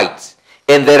the Levites,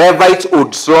 and the Levites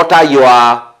would slaughter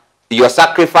your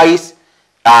sacrifice,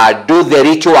 do the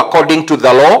ritual according to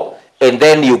the law, and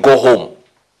then you go home.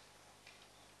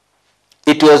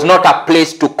 It was not a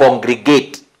place to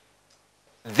congregate.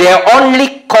 The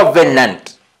only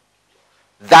covenant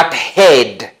that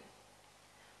had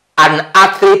an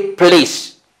earthly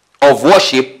place of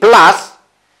worship plus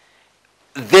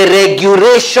the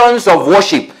regulations of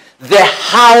worship, the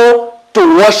how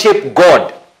to worship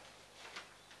God,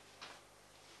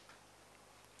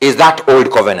 is that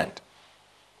old covenant.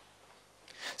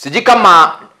 Sijui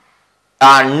kama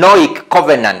Noahic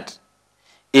covenant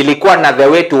ilikuwa na the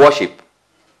way to worship,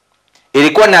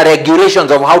 ilikuwa na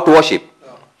regulations of how to worship.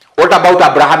 What about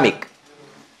Abrahamic?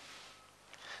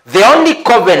 The only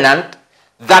covenant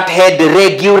that had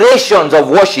regulations of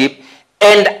worship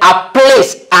and a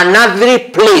place, another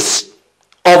place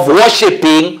of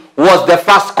worshiping, was the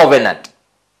first covenant.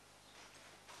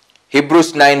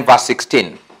 Hebrews 9 verse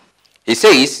 16. He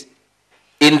says,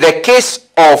 in the case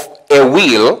of a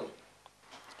will,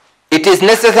 it is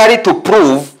necessary to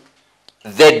prove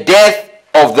the death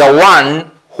of the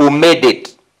one who made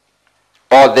it,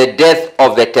 or the death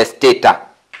of the testator.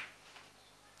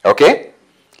 Okay?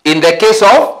 In the case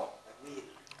of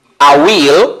a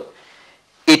will,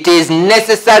 it is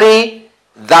necessary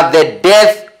that the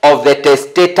death of the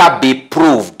testator be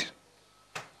proved.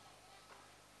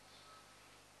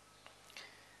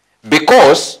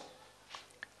 Because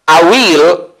a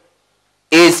will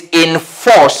is in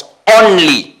force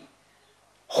only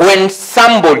when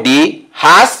somebody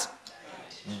has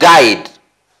died.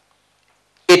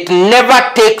 It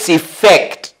never takes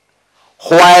effect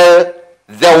while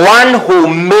the one who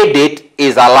made it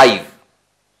is alive.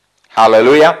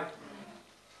 Hallelujah.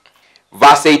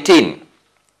 Verse 18.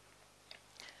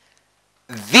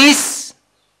 This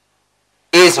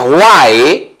is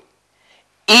why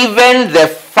even the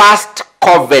first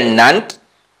covenant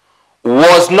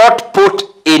was not put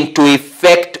into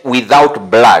effect without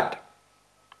blood.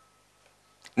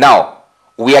 Now,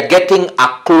 we are getting a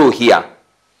clue here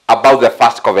about the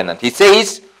first covenant. He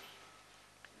says,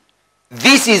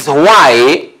 this is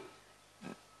why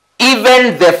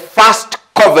even the first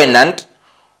covenant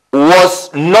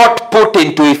was not put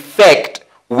into effect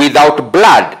without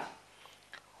blood.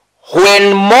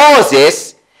 When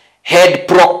Moses had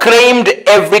proclaimed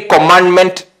every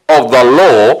commandment of the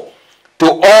law to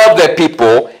all the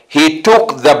people, he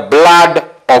took the blood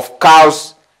of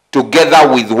cows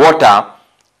together with water,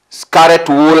 scarlet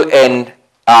wool, and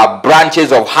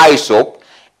branches of hyssop,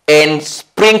 and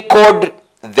sprinkled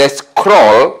the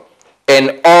scroll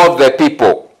and all the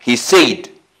people. He said,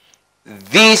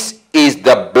 this is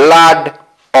the blood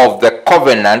of the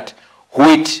covenant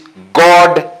which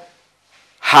God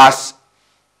has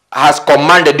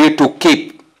commanded you to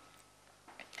keep.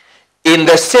 In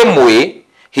the same way,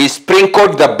 he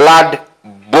sprinkled the blood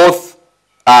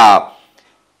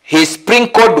he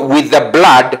sprinkled with the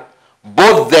blood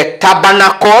both the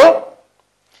tabernacle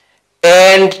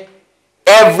and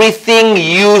everything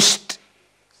used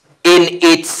in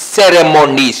its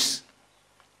ceremonies.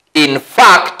 In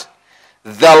fact,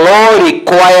 the law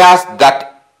requires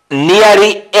that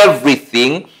nearly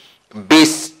everything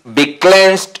be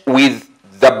cleansed with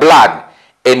the blood,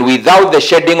 and without the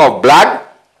shedding of blood,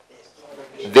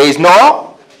 there is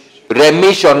no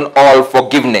remission or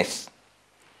forgiveness.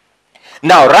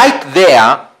 Now, right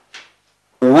there,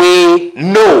 we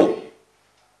know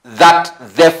that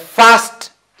the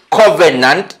first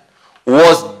covenant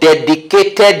was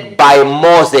dedicated by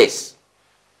Moses.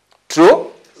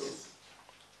 True?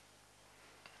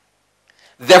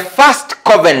 The first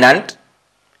covenant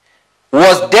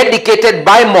was dedicated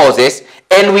by Moses,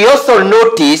 and we also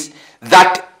notice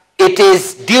that it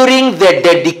is during the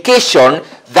dedication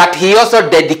that he also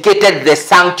dedicated the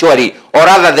sanctuary, or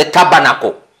rather the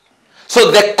tabernacle. So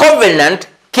the covenant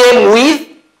came with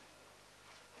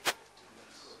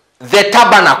the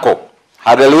tabernacle.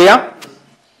 Hallelujah.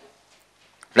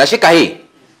 Nashika hii.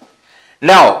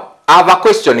 Now, I have a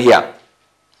question here.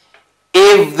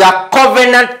 If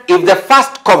the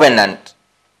first covenant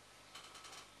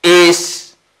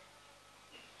is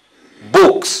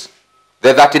books,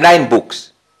 the 39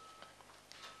 books,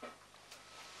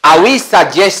 are we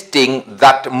suggesting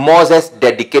that Moses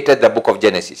dedicated the book of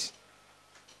Genesis?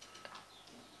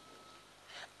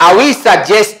 Are we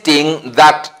suggesting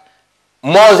that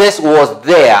Moses was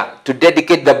there to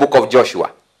dedicate the book of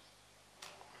Joshua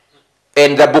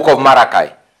and the book of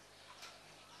Malachi?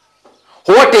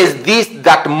 What is this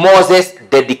that Moses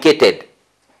dedicated?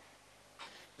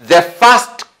 The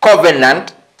first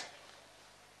covenant,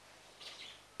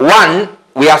 one,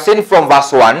 we have seen from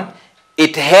verse 1,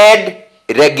 it had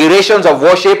regulations of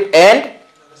worship and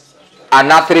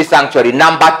an earthly sanctuary.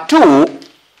 Number 2,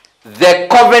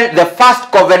 the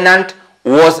first covenant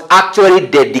was actually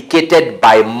dedicated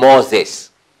by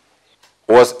Moses.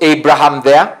 Was Abraham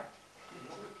there?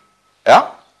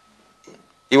 Yeah?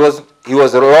 He was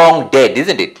long dead,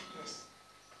 isn't it?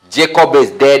 Jacob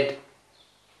is dead.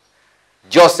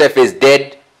 Joseph is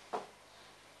dead.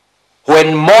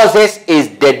 When Moses is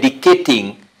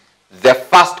dedicating the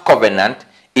first covenant,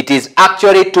 it is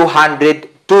actually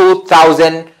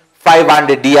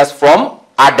 2,500 years from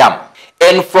Adam.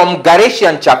 And from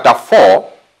Galatians chapter 4,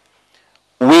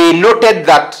 we noted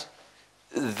that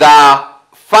the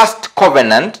first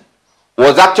covenant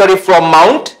was actually from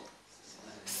Mount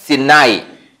Sinai.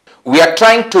 We are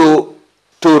trying to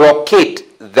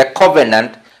locate the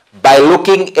covenant by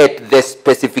looking at the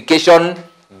specification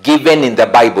given in the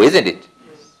Bible, isn't it?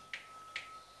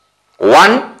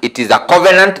 One, it is a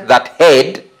covenant that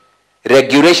had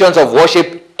regulations of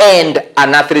worship and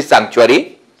an earthly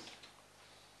sanctuary.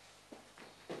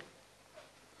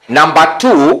 Number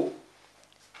 2,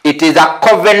 it is a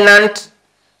covenant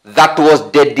that was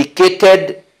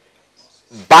dedicated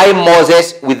by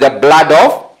Moses with the blood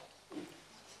of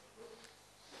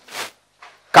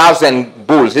calves and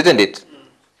bulls, isn't it?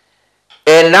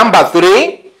 And number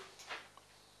 3,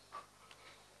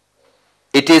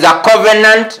 it is a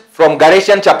covenant from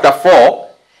Galatians chapter 4.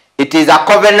 It is a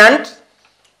covenant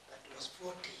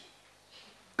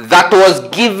that was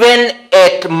given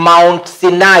at Mount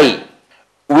Sinai.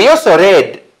 We also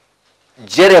read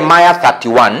Jeremiah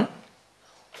 31,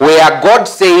 where God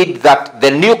said that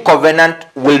the new covenant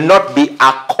will not be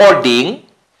according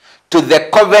to the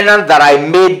covenant that I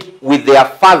made with their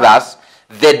fathers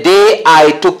the day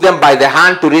I took them by the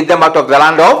hand to lead them out of the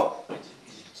land of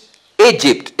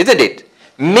Egypt, isn't it?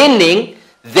 Meaning,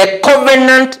 the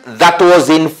covenant that was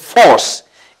in force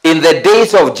in the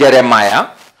days of Jeremiah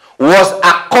was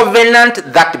a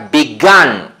covenant that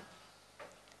began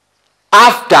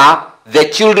after the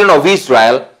children of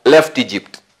Israel left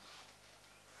Egypt.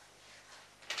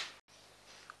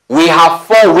 We have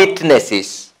 4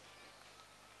 witnesses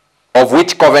of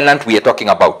which covenant we are talking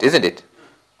about, isn't it?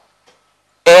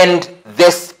 And the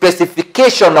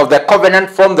specification of the covenant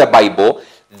from the Bible,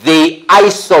 they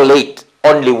isolate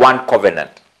only one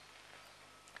covenant.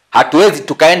 Hatuwezi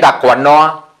tukaenda kwa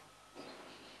Noah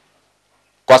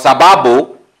kwa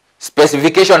sababu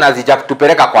specification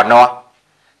hazijatupeleka kwa Noah.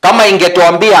 Kama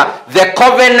ingetuambia the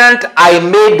covenant I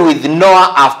made with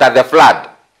Noah after the flood,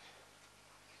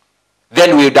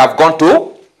 then we would have gone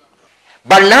to.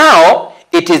 But now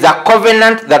it is a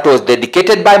covenant that was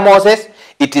dedicated by Moses.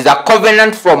 It is a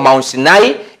covenant from Mount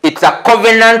Sinai. It's a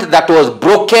covenant that was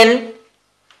broken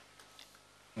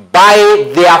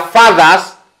by their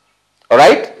fathers, all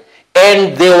right?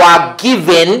 And they were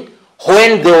given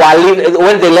when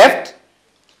they left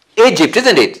Egypt,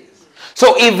 isn't it?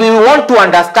 So if we want to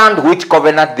understand which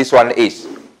covenant this one is,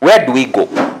 where do we go?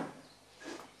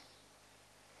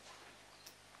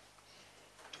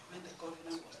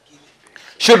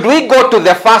 Should we go to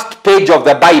the first page of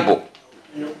the Bible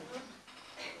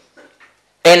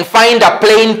and find a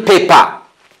plain paper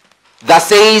that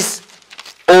says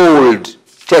Old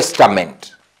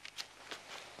Testament?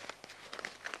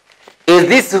 Is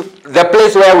this the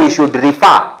place where we should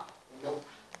refer?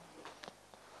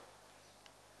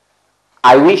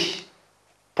 I wish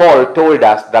Paul told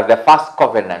us that the first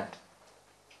covenant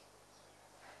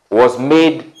was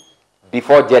made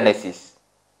before Genesis.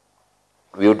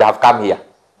 We would have come here.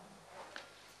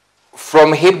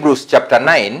 From Hebrews chapter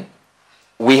 9,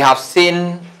 we have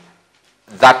seen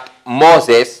that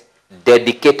Moses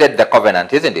dedicated the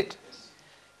covenant, isn't it?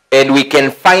 And we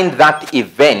can find that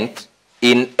event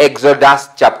in Exodus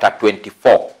chapter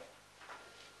 24.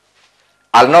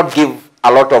 I'll not give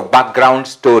a lot of background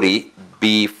story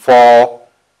before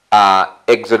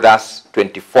Exodus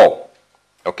 24.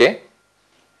 Okay?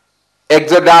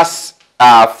 Exodus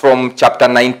from chapter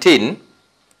 19,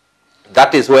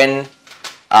 that is when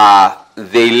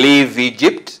they leave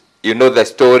Egypt. You know the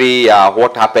story,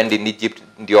 what happened in Egypt,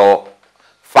 ndio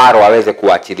Pharaoh aweze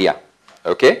kuachilia.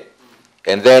 Okay?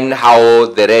 And then how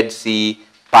the Red Sea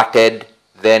parted,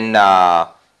 then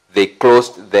they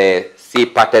closed, the sea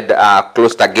parted,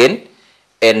 closed again,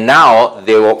 and now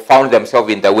they found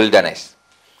themselves in the wilderness.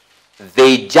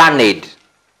 They journeyed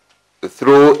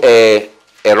through a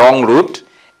wrong route,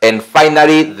 and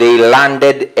finally they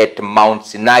landed at Mount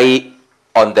Sinai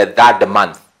on the 3rd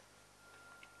month.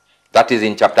 That is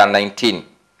in chapter 19.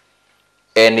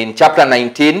 And in chapter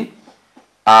 19,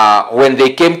 when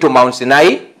they came to Mount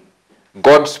Sinai,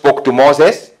 God spoke to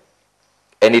Moses,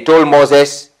 and he told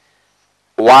Moses,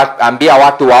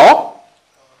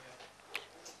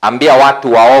 ambia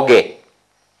watu waoge,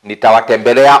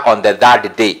 nitawatembelea on the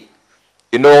third day.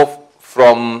 You know,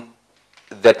 from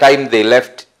the time they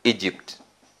left Egypt,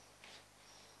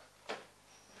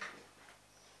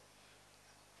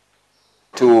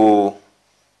 to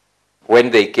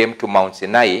when they came to Mount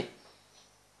Sinai,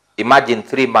 imagine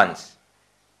 3 months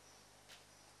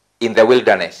in the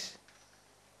wilderness.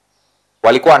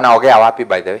 Walikuwa wanaogea wapi,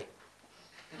 by the way?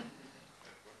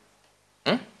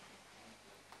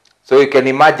 So you can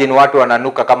imagine watu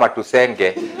wananuka kama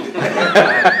tusenge.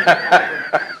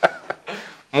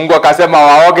 Mungu akasema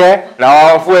waoge na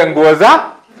wafue nguo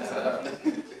za.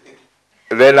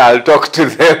 Then I'll talk to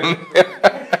them.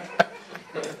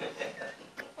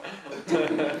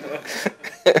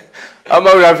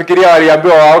 Ama unafikiria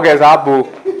waliambiwa waoge sababu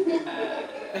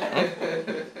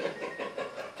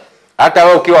hata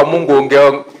wewe ukiwa Mungu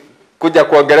ungekuja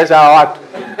kuongelesha hawa watu?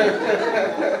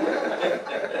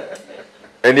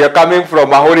 And you're coming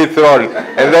from a holy throne,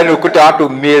 and then ukuta watu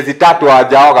miezi 3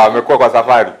 hawajaoga, wamekuwa kwa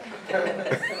safari.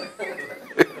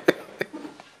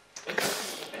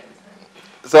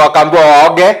 So wakaambiwa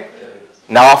waoge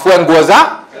na wafue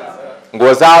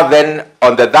nguo zao, then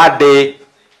on the third day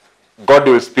God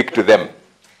will speak to them.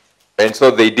 And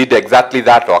so they did exactly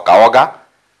that. Wakaoga,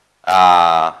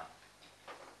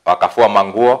 wakafua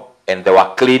manguo, and they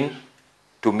were clean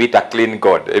to meet a clean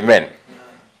God. Amen.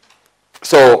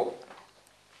 So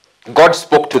God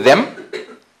spoke to them.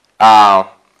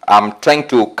 I'm trying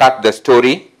to cut the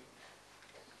story.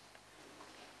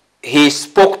 He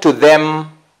spoke to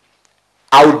them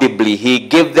audibly. He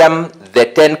gave them the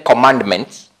 10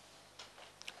 commandments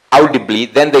audibly.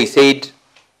 Then they said,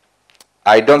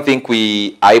 I don't think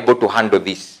we are able to handle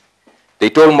this.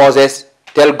 They told Moses,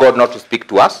 tell God not to speak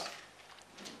to us.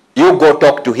 You go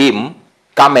talk to him.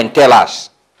 Come and tell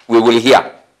us. We will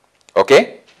hear.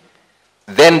 Okay?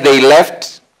 Then they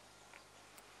left.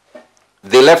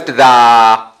 They left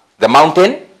the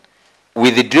mountain,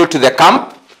 withdrew to the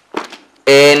camp,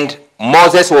 and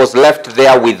Moses was left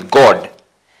there with God.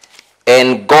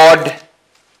 And God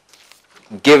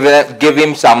gave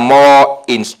him some more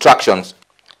instructions.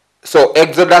 So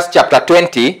Exodus chapter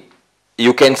 20,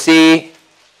 you can see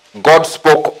God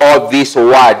spoke all these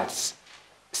words,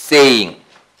 saying,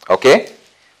 okay?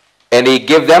 And he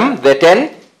gave them the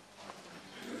 10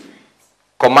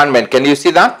 commandments. Can you see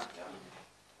that?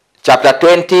 Chapter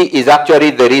 20 is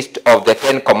actually the list of the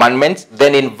 10 commandments.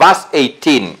 Then in verse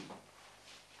 18,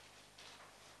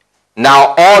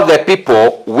 now all the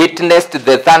people witnessed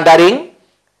the thundering,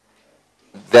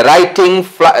 the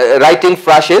lightning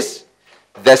flashes,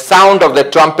 the sound of the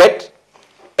trumpet,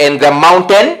 and the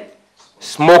mountain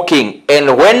smoking.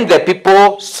 And when the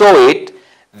people saw it,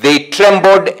 they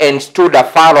trembled and stood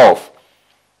afar off.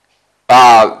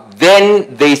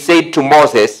 Then they said to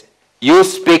Moses, you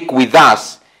speak with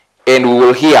us, and we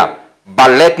will hear,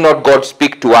 but let not God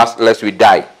speak to us lest we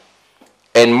die.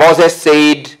 And Moses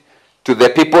said to the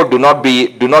people, do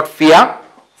not fear,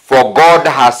 for God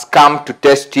has come to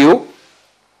test you,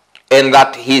 and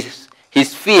that his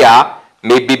fear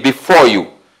may be before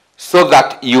you, so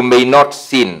that you may not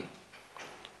sin.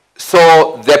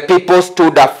 So the people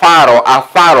stood afar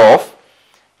off,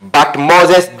 but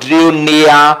Moses drew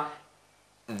near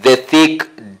the thick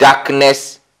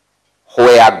darkness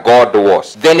where God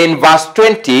was. Then in verse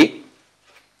 20,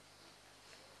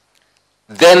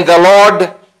 then the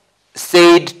Lord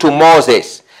said to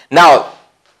Moses. Now,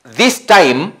 this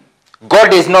time,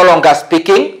 God is no longer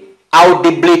speaking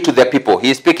audibly to the people.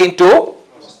 He is speaking to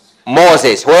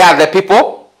Moses. Where are the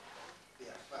people?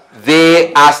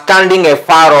 They are standing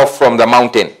afar off from the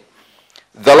mountain.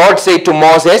 The Lord said to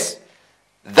Moses,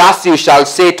 thus you shall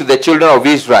say to the children of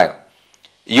Israel,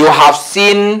 you have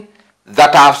seen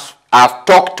that I've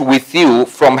talked with you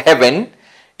from heaven.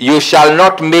 You shall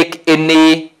not make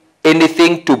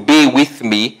anything to be with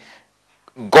me,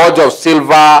 gods of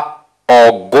silver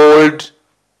or gold,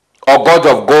 or gods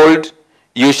of gold.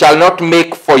 You shall not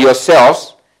make for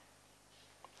yourselves.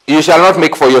 You shall not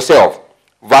make for yourself.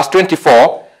 Verse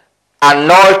 24, an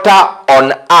altar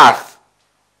on earth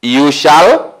you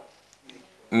shall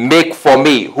make for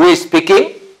me. Who is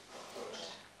speaking?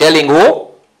 Telling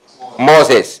who?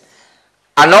 Moses.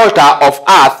 An altar of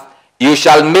earth you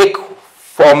shall make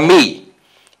for me,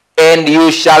 and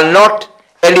you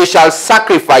shall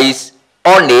sacrifice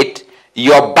on it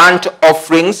your burnt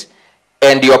offerings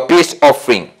and your peace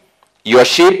offering, your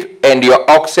sheep and your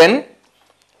oxen,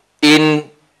 in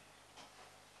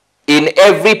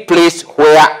every place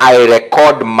where I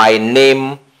record my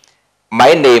name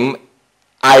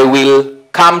I will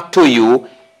come to you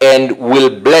and will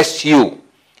bless you.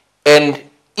 And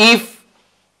if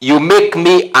you make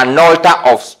me an altar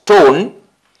of stone,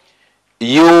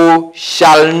 you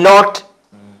shall not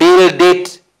build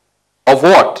it of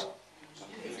what?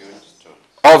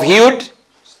 Of hewed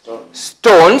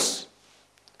stones.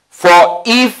 For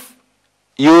if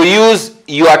you use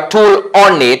your tool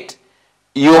on it,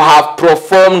 you have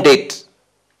profaned it,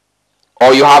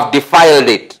 or you have defiled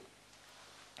it.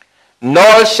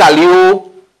 Nor shall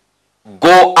you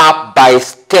go up by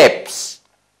steps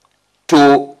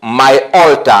to my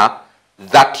altar,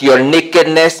 that your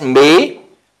nakedness may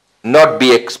not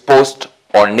be exposed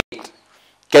on it.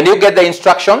 Can you get the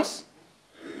instructions?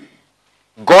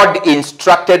 God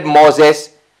instructed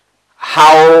Moses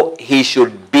how he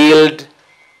should build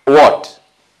what?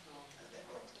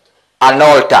 An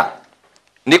altar.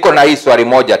 Niko na hii swali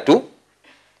moja tu.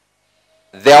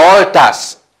 The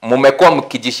altars mumekuwa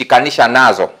mkijishikanisha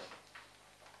nazo,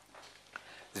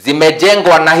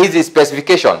 zimejengwa na hizi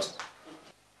specifications?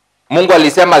 Mungu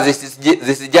alisema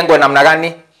zisijengwe namna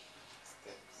gani?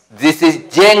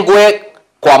 Zisijengwe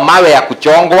kwa mawe ya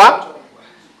kuchongwa.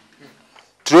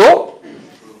 True?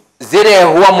 Zile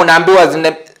huwa mnaambiwa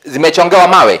zimechongewa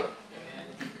mawe.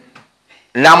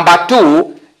 Number 2,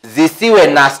 zisiwe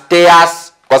na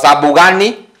stairs. Kwa sababu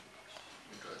gani?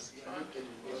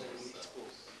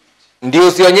 Ndio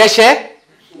usionyeshe.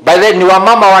 By the way, ni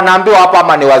wamama wanaambiwa hapa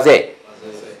ama ni wazee?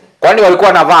 Kwani walikuwa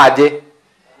wanavaaje?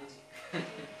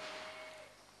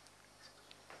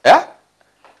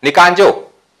 Ni kanjo.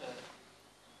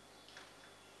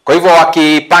 Kwa hivyo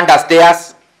wakipanda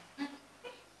stairs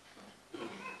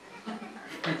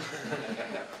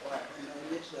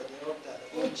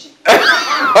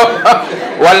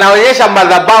wanaonyesha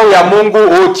madhabahu ya Mungu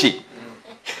uchi.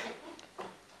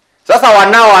 Sasa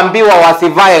wanaoambiwa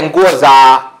wasivae nguo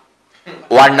za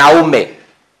wanaume,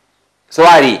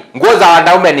 swali, nguo za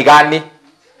wanaume ni gani?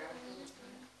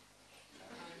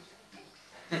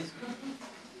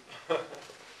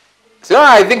 So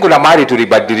I think kuna mahali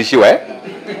tulibadilishiwa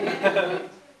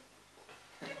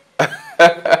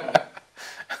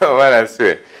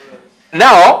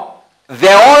Now, the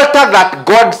altar that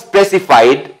God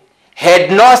specified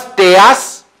had no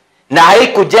stairs na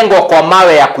haikujengwa kwa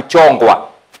mawe ya kuchongwa.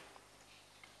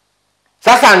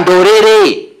 Sasa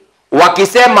ndorere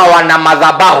wakisema wana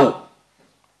madhabahu,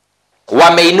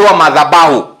 wameinua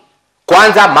madhabahu,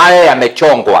 kwanza mawe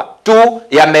yamechongwa, 2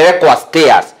 yamewekwa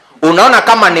stairs. Unaona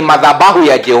kama ni madhabahu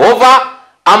ya Jehova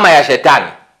ama ya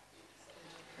shetani?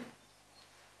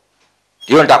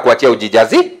 Hiyo nitakuachia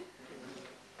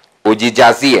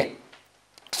ujijazie.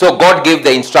 So God gave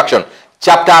the instruction.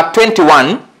 Chapter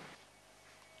 21,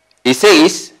 he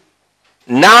says,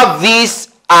 now these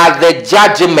are the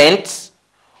judgments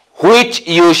which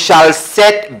you shall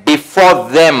set before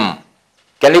them.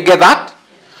 Can you get that?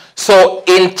 So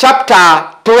in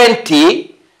chapter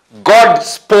 20, God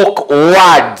spoke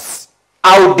words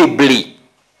audibly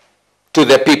to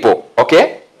the people.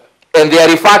 Okay? And they are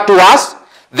referred to as,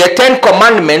 the 10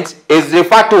 commandments is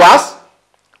referred to as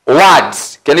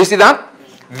words. Can you see that?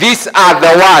 These are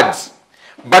the words.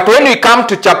 But when we come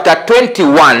to chapter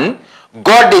 21,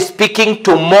 God is speaking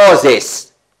to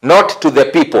Moses, not to the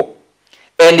people.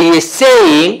 And he is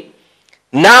saying,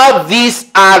 now these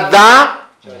are the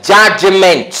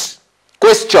judgments.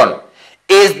 Question: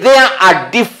 is there a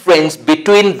difference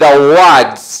between the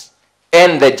words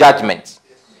and the judgments?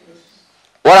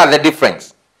 What are the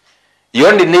difference? You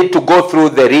only need to go through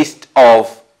the list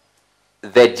of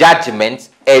the judgments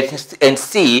and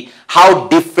see how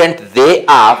different they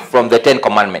are from the 10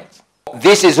 commandments.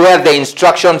 This is where the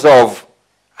instructions of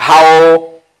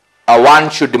how one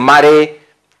should marry,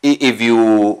 if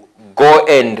you go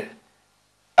and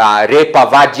rape a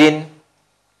virgin,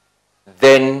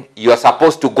 then you are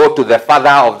supposed to go to the father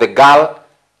of the girl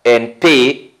and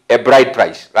pay a bride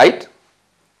price, right?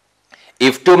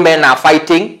 If 2 men are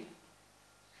fighting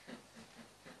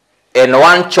and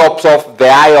one chops off the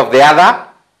eye of the other,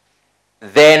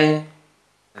 then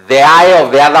the eye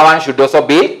of the other one should also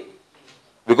be,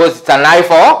 because it's an eye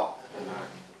for.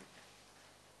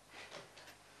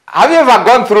 Have you ever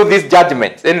gone through these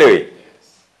judgments? Anyway,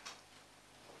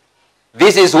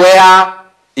 this is where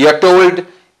you're told,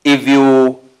 if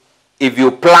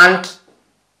you plant,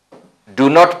 do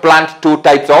not plant 2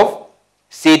 types of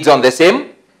seeds on the same.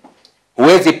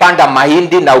 Huwezi panda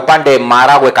mahindi na upande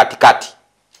maragwe katikati.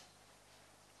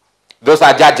 Those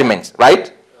are judgments,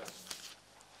 right?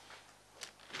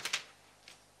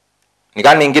 Ni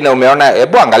gani nyingine umeona?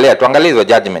 Hebu angalia, tuangalie hizo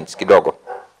judgments kidogo.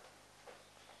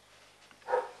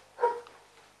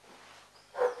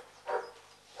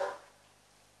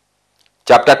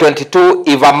 Chapter 22,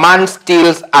 if a man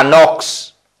steals an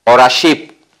ox or a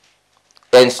sheep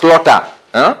and slaughter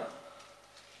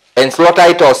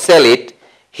it or sell it,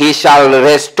 he shall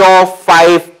restore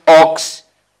 5 ox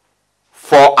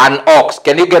for an ox.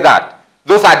 Can you get that?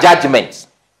 Those are judgments.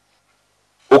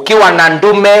 Ukiwa na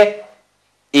ndume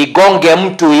igonge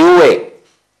mtu iue,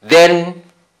 then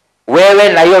wewe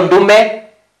na hiyo ndume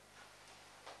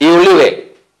iuliwe.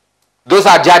 Those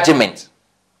are judgments.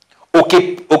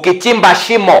 Ukichimba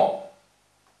shimo,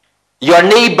 your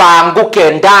neighbor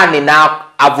anguke ndani na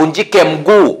avunjike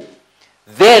mguu,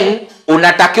 then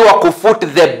unatakiwa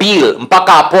kufoot the bill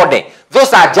mpaka apone.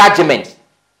 Those are judgments.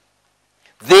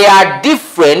 They are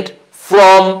different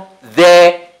from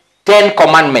the 10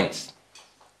 commandments.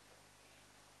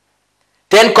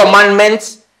 10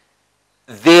 commandments,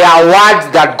 they are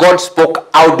words that God spoke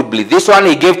audibly. This one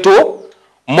he gave to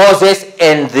Moses,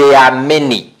 and they are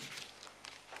many.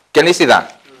 Can you see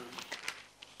that?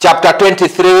 Chapter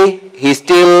 23, he's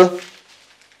still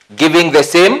giving the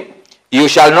same. You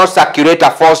shall not circulate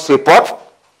a false report.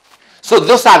 So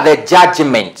those are the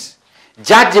judgments.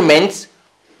 Judgments,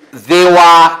 they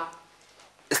were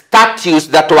statutes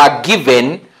that were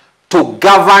given to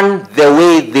govern the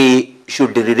way they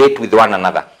should relate with one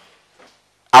another.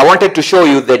 I wanted to show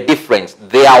you the difference.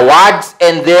 They are words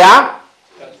and they are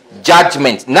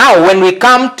judgments. Now, when we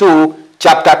come to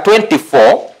chapter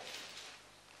 24,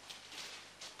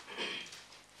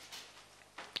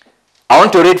 I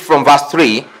want to read from verse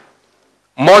 3.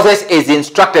 Moses is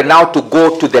instructed now to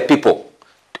go to the people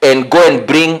and go and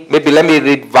bring, maybe let me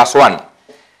read verse 1.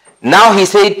 Now he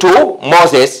said to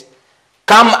Moses,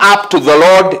 come up to the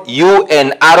Lord, you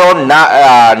and Aaron,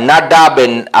 Nadab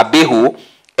and Abihu,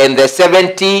 and the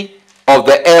 70 of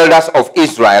the elders of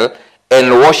Israel,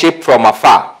 and worship from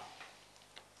afar.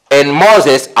 And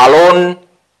Moses alone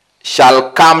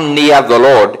shall come near the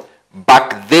Lord,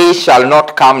 but they shall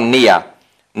not come near,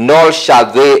 nor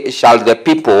shall the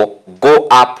people go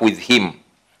up with him.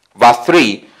 Verse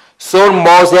 3, so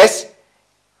Moses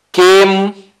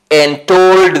came and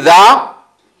told the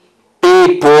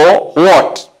people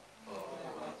what?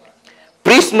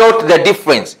 Please note the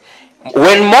difference.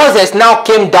 When Moses now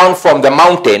came down from the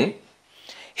mountain,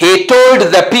 he told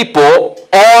the people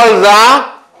all the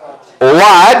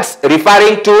words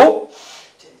referring to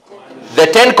the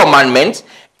 10 commandments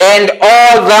and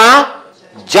all the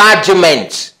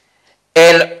judgments.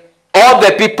 And all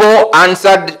the people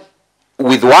answered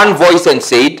with one voice and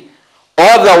said,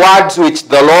 all the words which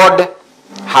the Lord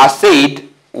has said,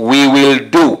 we will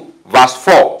do. Verse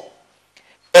 4.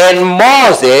 And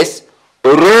Moses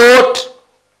wrote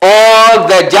all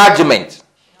the judgments.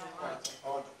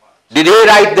 Did he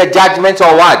write the judgments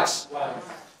or words?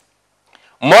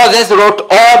 Moses wrote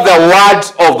all the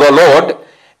words of the Lord,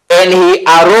 and he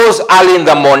arose early in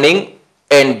the morning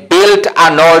and built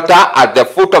an altar at the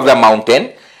foot of the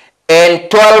mountain, and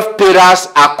 12 pillars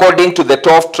according to the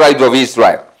 12 tribes of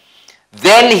Israel.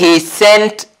 Then he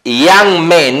sent young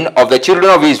men of the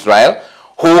children of Israel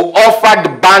who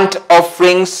offered burnt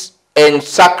offerings and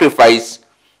sacrificed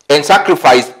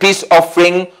peace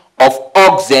offering of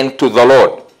oxen to the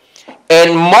Lord.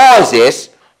 And Moses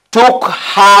took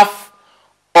half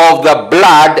of the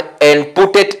blood and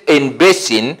put it in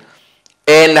basin,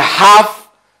 and half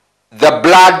the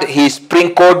blood he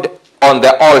sprinkled on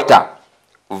the altar.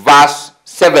 Verse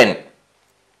 7.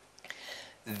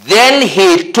 Then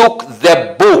he took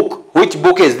the book. Which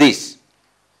book is this?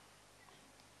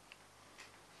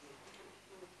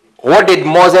 What did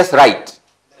Moses write?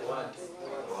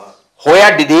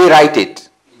 Where did he write it?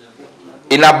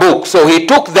 In a book. So he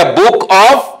took the book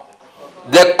of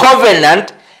the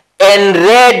covenant and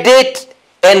read it,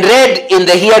 and read in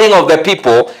the hearing of the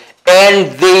people,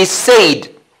 and they said,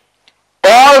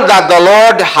 all that the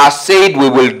Lord has said we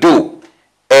will do,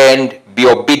 and be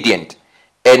obedient.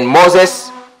 And Moses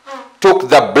took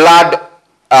the blood,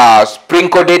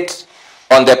 sprinkled it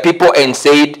on the people, and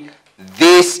said,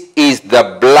 this is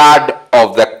the blood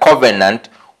of the covenant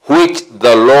which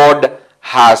the Lord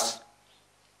has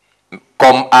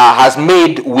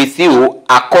made with you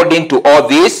according to all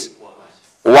these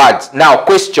words. Now,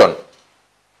 question.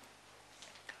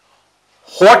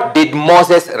 What did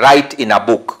Moses write in a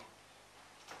book?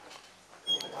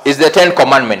 It's the 10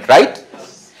 Commandments, right?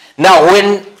 Now,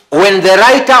 when the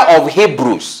writer of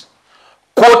Hebrews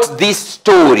quotes this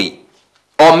story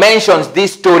or mentions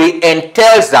this story and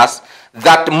tells us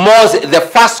that Moses, the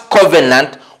first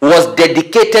covenant was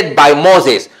dedicated by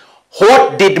Moses,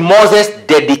 what did Moses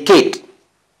dedicate?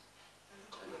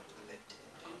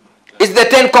 It's the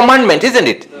 10 Commandments, isn't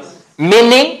it? Yes.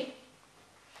 Meaning,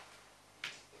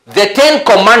 the 10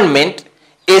 Commandments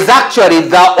is actually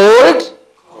the Old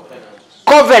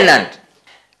Covenant.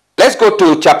 Let's go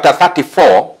to chapter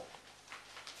 34.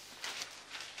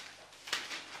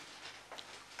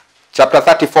 Chapter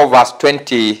 34 verse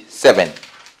 27.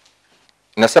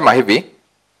 Inasema hivi.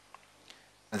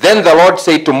 Then the Lord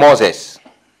said to Moses,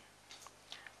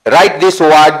 write these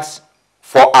words,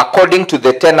 for according to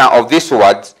the tenor of these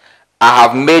words, I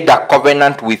have made a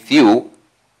covenant with you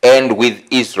and with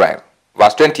Israel.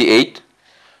 Verse 28.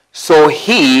 So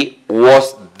he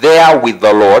was there with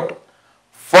the Lord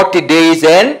 40 days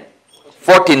and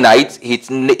 40 nights. He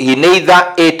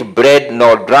neither ate bread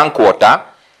nor drank water.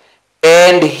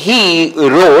 And he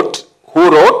wrote,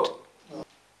 who wrote?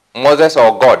 Moses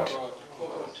or God?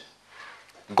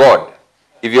 God.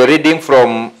 If you're reading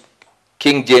from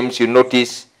King James, you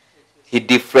notice he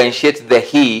differentiates the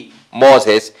he,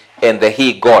 Moses, and the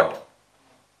he, God,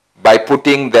 by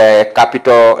putting the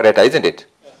capital letter, isn't it?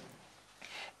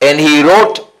 And he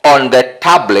wrote on the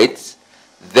tablets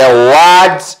the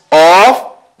words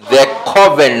of the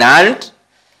covenant,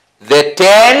 the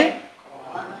 10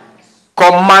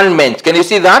 commandments. Can you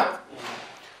see that?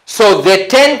 So the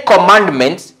 10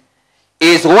 commandments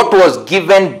is what was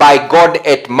given by God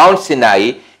at Mount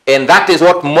Sinai, and that is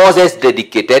what Moses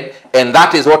dedicated, and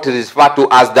that is what is referred to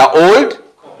as the Old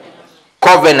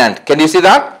Covenant. Can you see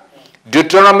that?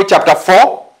 Deuteronomy chapter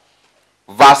 4,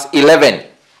 verse 11.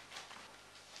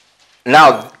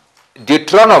 Now,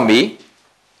 Deuteronomy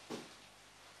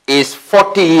is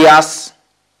 40 years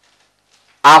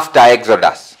after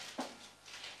Exodus.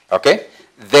 Okay?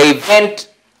 The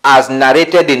event as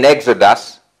narrated in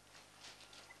Exodus,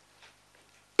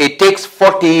 it takes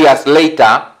 40 years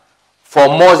later for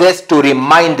Moses to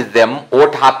remind them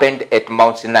what happened at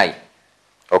Mount Sinai.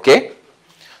 Okay?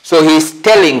 So he's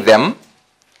telling them,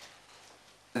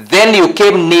 then you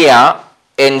came near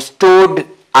and stood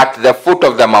at the foot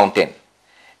of the mountain,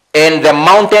 and the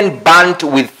mountain burnt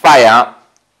with fire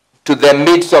to the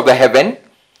midst of the heaven,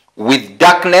 with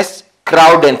darkness,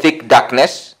 cloud and thick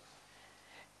darkness.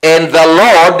 And the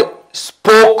Lord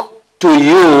spoke to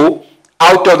you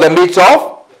out of the midst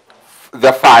of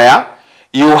the fire.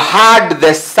 You heard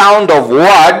the sound of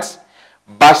words,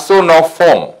 but saw no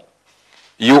form.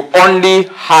 You only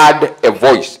heard a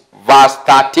voice. Verse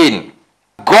 13.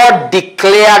 God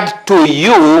declared to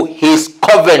you his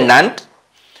covenant,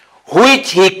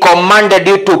 which he commanded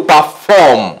you to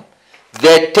perform,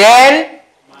 the 10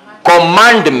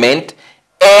 commandments,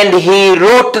 and he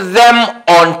wrote them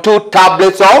on 2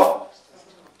 tablets of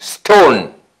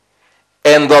stone.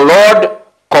 And the Lord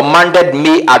commanded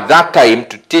me at that time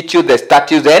to teach you the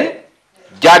statutes and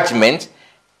judgments,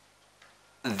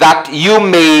 that you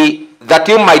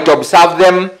might observe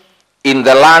them in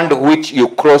the land which you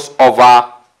cross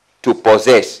over to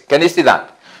possess. Can you see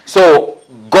that? So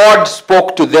God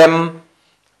spoke to them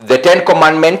the 10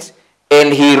 commandments,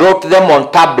 and he wrote them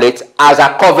on tablets as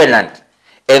a covenant.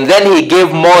 And then he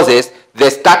gave Moses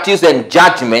the statutes and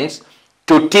judgments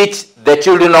to teach the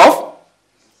children of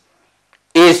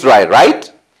Israel,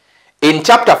 right? In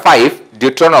chapter 5,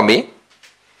 Deuteronomy,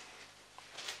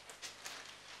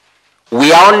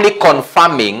 we are only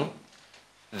confirming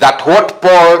that what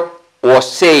Paul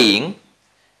was saying,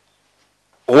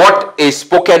 what is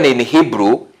spoken in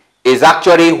Hebrew, is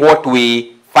actually what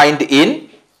we find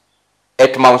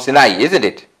at Mount Sinai, isn't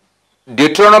it?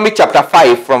 Deuteronomy chapter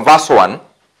 5 from verse 1.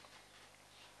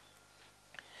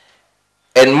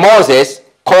 And Moses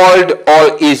called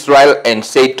all Israel and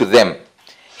said to them,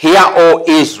 hear, O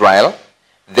Israel,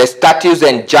 the statutes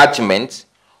and judgments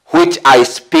which I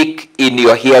speak in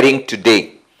your hearing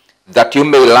today, that you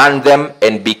may learn them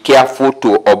and be careful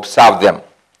to observe them.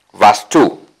 Verse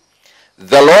 2.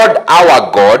 The Lord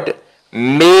our God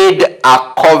made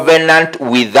a covenant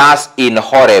with us in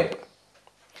Horeb.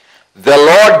 The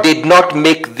Lord did not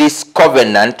make this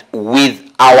covenant with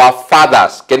our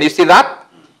fathers. Can you see that?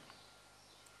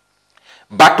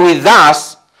 But with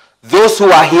us, those who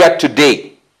are here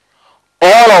today,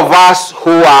 all of us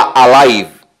who are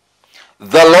alive,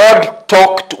 the Lord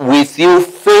talked with you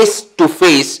face to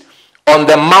face on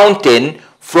the mountain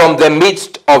from the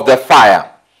midst of the fire.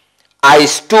 I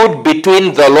stood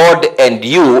between the Lord and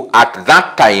you at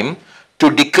that time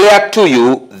to declare to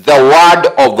you the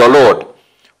word of the Lord.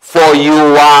 For you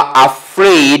were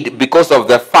afraid because of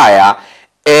the fire,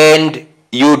 and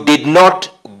you did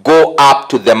not go up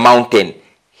to the mountain,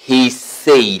 he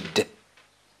said.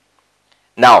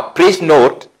 Now, please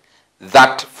note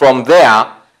that from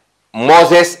there,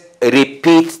 Moses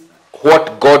repeats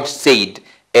what God said,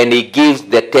 and he gives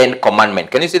the 10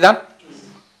 commandments. Can you see that?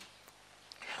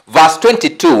 Verse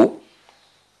 22,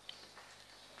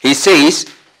 he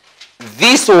says,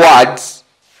 these words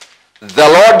the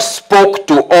Lord spoke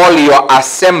to all your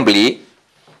assembly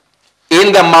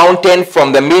bring the mountain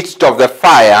from the midst of the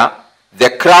fire, the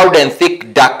cloud and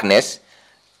thick darkness,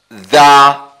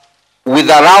 with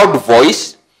a loud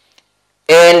voice,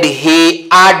 and he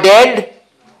added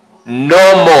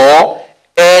no more,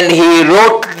 and he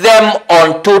wrote them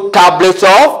on 2 tablets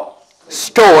of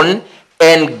stone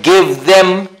and gave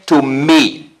them to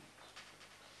me.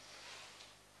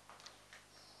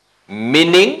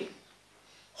 Meaning,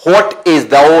 what is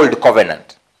the old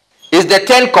covenant? It's the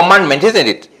 10 commandments, isn't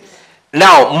it?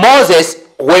 Now, Moses,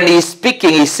 when he's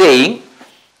speaking, is saying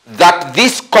that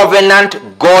this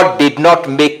covenant God did not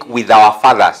make with our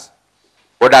fathers.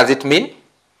 What does it mean?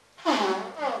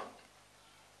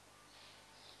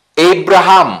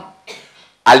 Abraham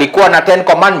alikuwa na 10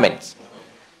 commandments,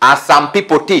 as some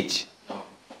people teach.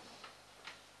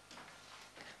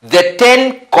 The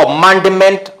 10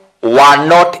 commandments were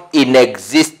not in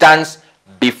existence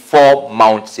before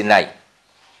Mount Sinai.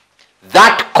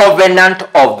 That covenant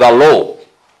of the law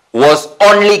was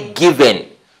only given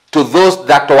to those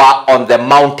that were on the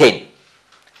mountain,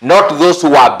 not those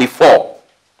who were before.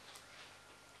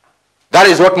 That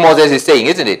is what Moses is saying,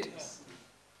 isn't it?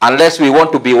 Unless we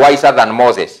want to be wiser than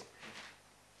Moses.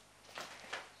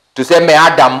 Tuseme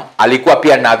Adam alikuwa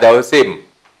pia na the same.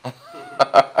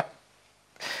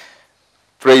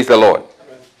 Praise the Lord.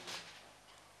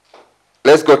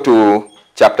 Let's go to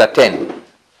chapter 10.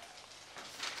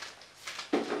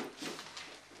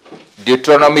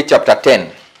 Deuteronomy chapter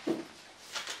 10.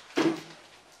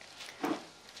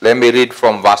 Let me read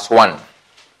from verse 1.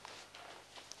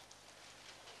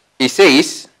 It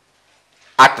says,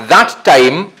 "At that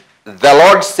time the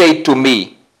Lord said to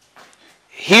me,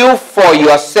 hew for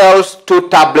yourselves 2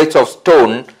 tablets of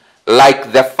stone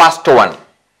like the first one."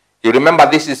 You remember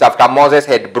this is after Moses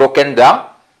had broken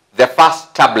the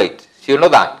first tablet. You know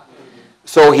that?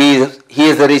 So he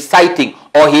is reciting,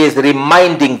 or he is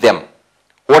reminding them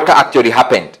what actually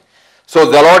happened. So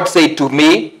the Lord said to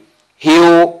me,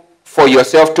 hew for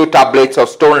yourself 2 tablets of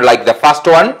stone like the first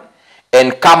one,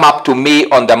 and come up to me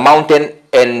on the mountain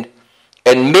and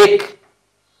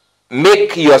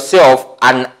make yourself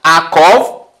an ark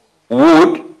of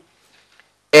wood,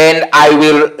 and I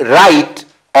will write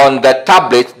on the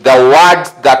tablets the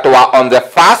words that were on the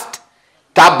first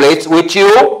tablets which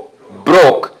you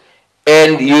broke,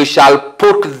 and you shall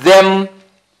put them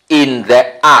in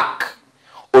the ark.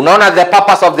 Unaona the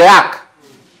purpose of the ark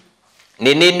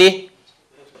ni nini?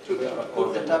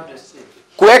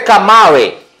 Kuweka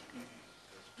mawe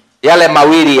yale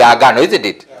mawili ya agano, isn't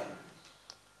it?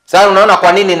 Sasa unaona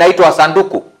kwa nini inaitwa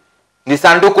sanduku? Ni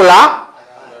sanduku la,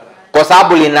 kwa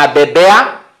sababu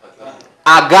linabebea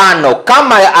agano.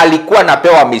 Kama alikuwa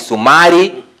napewa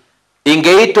misumari,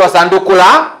 ingeitwa sanduku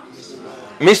la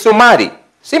misumari.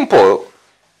 Simple.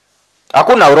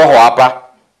 Hakuna uroho hapa.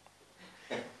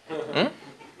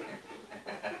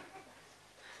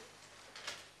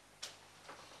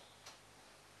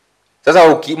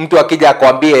 Sasa mtu akija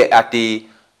akwambie ati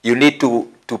you need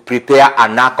to prepare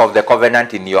an ark of the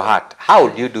covenant in your heart, how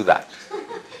do you do that?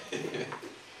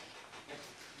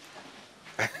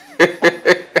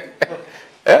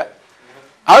 Yeah?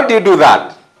 How do you do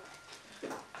that?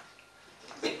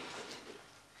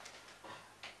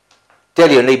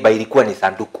 Tell your neighbor ilikuwa ni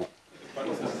sanduku.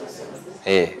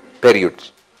 Period.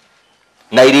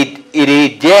 Na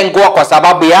ilijengwa kwa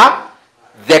sababu ya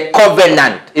the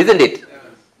covenant, isn't it?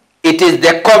 It is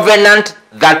the covenant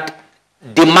that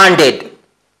demanded.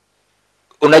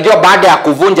 Unajua baada ya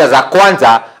kuvunja za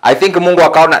kwanza, I think Mungu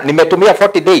akaona nimetumia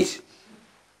 40 days.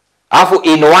 Alafu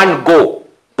in one go,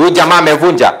 huyu jamaa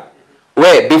amevunja.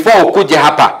 We, before ukuje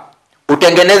hapa,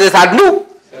 utengeneze sanduku.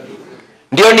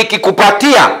 Ndio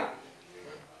nikikupatia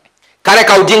kale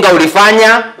ka ujinga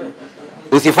ulifanya,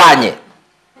 usifanye.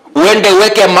 Uende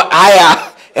uweke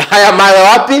haya mawe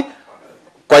wapi?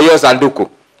 Kwa hiyo sanduku.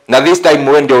 Na this time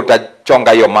uende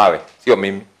utachonga hiyo mawe, sio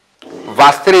mimi.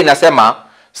 Verse 3 inasema,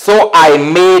 "So I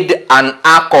made an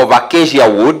ark of acacia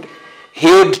wood,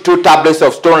 hewed 2 tablets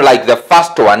of stone like the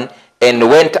first one, and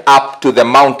went up to the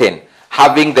mountain,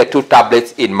 having the 2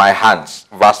 tablets in my hands."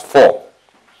 Verse 4.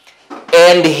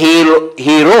 "And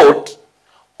he wrote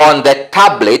on the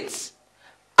tablets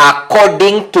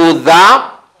according to the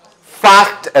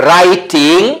first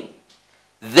writing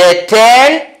the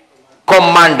 10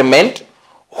 commandments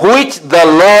which the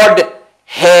Lord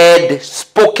had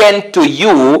spoken to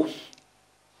you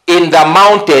in the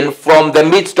mountain from the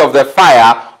midst of the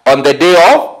fire on the day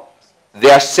of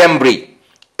the assembly.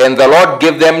 And the Lord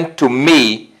gave them to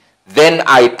me. Then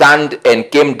I turned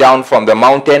and came down from the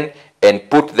mountain and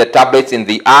put the tablets in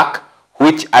the ark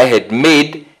which I had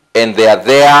made, and they are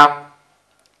there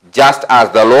just as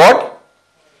the Lord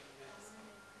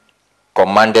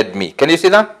commanded me. Can you see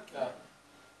that? Yeah.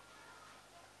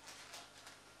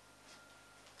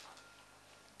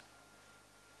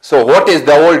 So what is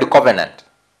the old covenant?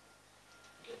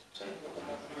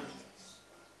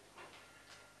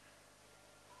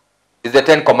 It's the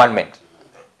 10 Commandments.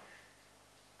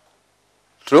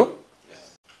 True?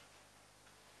 Yes.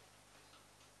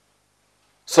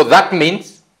 So that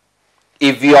means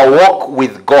if your walk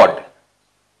with God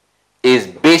is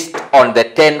based on the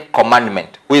 10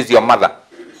 Commandments, who is your mother?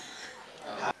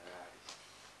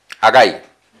 Hagai.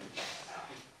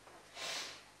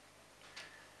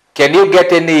 Can you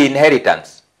get any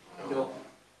inheritance? No.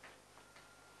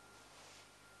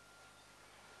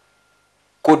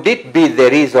 Could it be the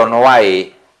reason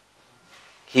why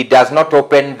he does not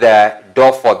open the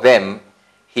door for them?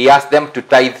 He asks them to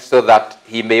tithe so that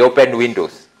he may open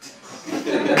windows.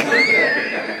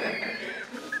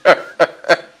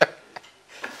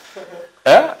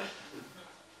 Eh?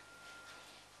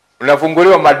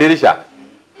 Unafunguliwa madirisha.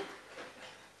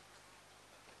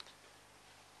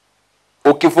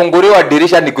 Ukifunguliwa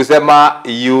dirisha ni kusema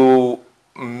you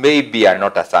maybe are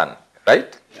not a son,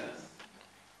 right? Yes.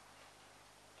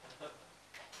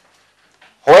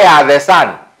 Where are the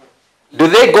son? Do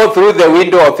they go through the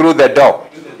window or through the door?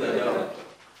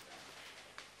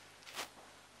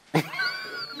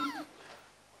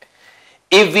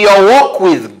 If your walk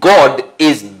with God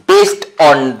is based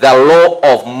on the law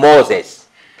of Moses,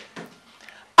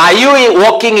 are you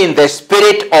walking in the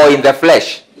spirit or in the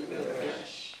flesh?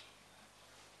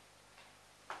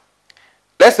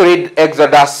 Let's read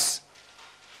Exodus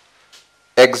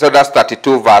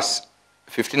 32 verse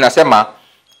 15. Nasema,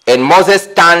 and Moses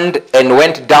turned and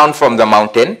went down from the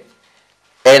mountain,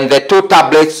 and the 2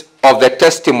 tablets of the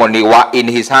testimony were in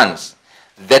his hands.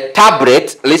 The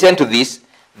tablets, listen to this,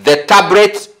 the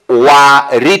tablets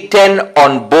were written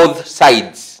on both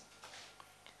sides.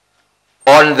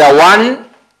 On the one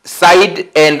side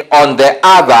and on the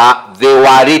other they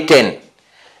were written.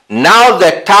 Now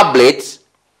the tablets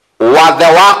were the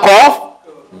work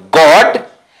of God,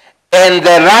 and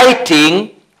the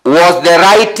writing was the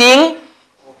writing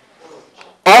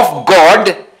of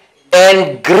God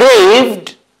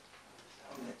engraved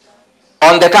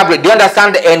on the tablet. Do you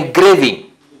understand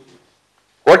engraving?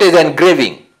 What is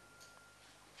engraving?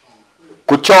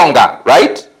 Kuchonga,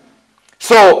 right?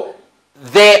 So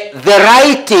the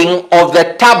writing of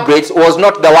the tablets was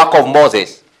not the work of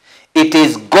Moses. It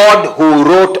is God who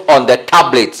wrote on the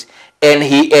tablets, and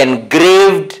he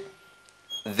engraved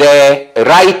the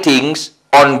writings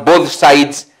on both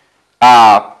sides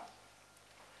of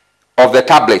the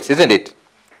tablets, isn't it?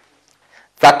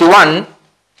 31,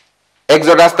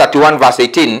 Exodus 31 verse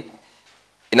 18,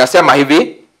 inasema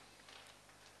hivi,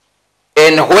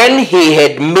 and when he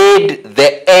had made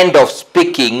the end of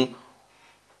speaking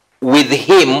with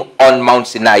him on Mount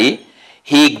Sinai,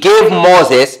 he gave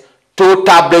Moses 2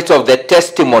 tablets of the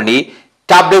testimony,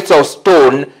 tablets of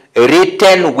stone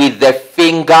written with the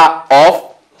finger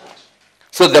of.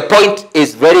 So the point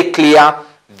is very clear.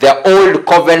 The old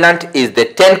covenant is the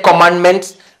 10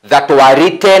 commandments that were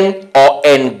written or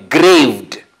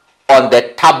engraved on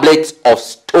the tablets of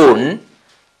stone,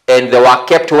 and they were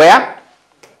kept where?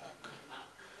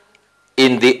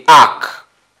 In the ark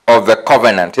of the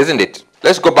covenant, isn't it?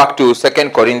 Let's go back to 2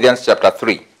 Corinthians chapter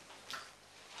 3.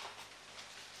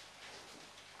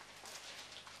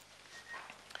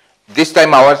 This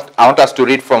time I want us to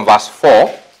read from verse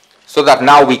 4 so that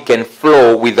now we can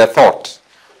flow with the thought.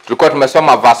 Tulikuwa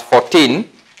tumesoma verse 14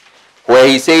 where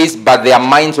he says, but their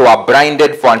minds were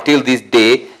blinded, for until this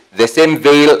day the same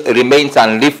veil remains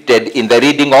unlifted in the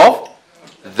reading of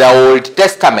the Old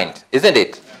Testament, isn't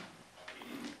it?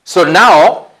 So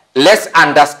now let's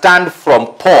understand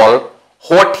from Paul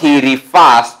what he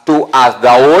refers to as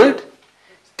the Old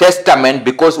Testament,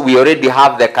 because we already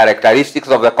have the characteristics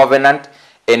of the covenant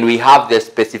and we have the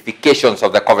specifications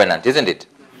of the covenant, isn't it?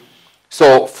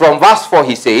 So from verse 4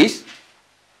 he says,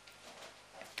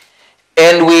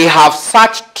 and we have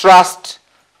such trust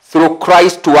through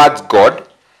Christ towards God,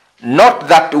 not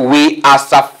that we are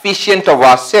sufficient of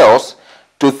ourselves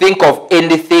to think of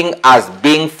anything as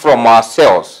being from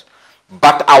ourselves,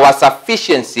 but our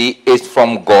sufficiency is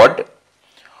from God,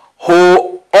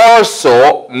 who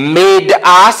also made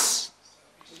us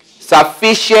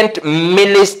sufficient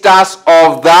ministers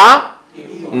of the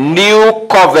new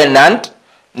covenant,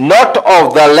 not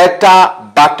of the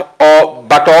letter, but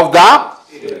of the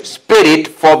Spirit.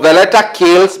 For the letter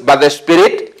kills, but the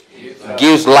Spirit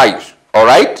gives life. All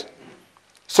right?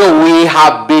 So we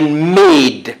have been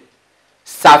made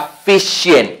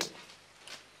sufficient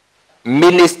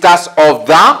ministers of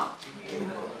the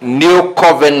new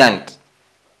covenant.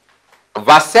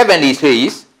 verse 7 he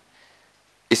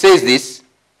says this,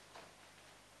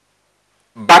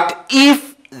 but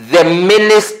if the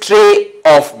ministry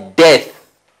of death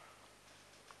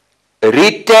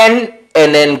written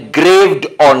and engraved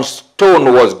on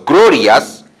stone was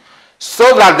glorious,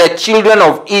 so that the children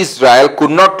of Israel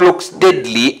could not look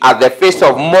steadily at the face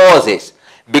of Moses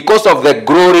because of the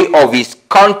glory of his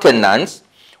countenance,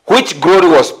 which glory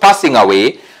was passing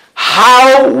away,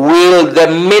 how will the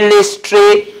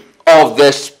ministry of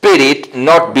the Spirit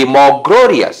not be more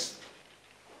glorious?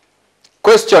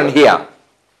 Question here.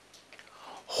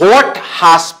 What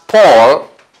has Paul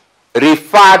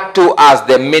referred to as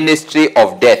the ministry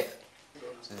of death?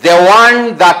 The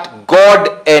one that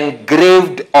God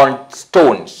engraved on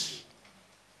stones.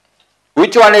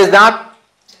 Which one is that?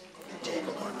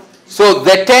 So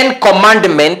the 10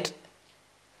 Commandments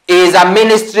is a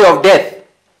ministry of death.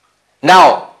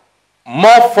 Now,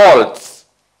 more faults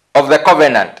of the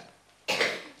covenant.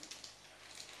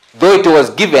 Though it was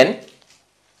given,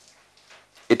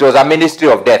 it was a ministry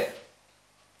of death.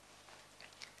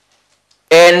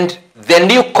 And the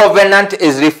new covenant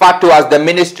is referred to as the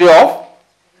ministry of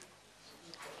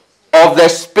the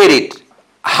Spirit.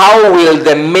 How will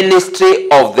the ministry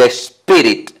of the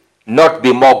Spirit not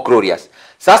be more glorious?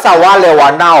 Sasa wale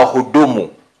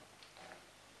wanaohudumu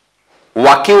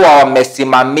wakiwa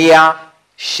wamesimamia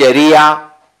sheria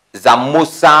za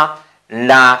Musa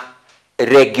na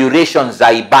regulations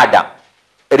za ibada.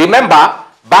 Remember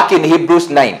back in Hebrews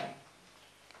 9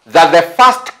 that the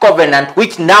first covenant,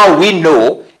 which now we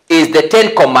know is the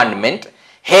 10 Commandments,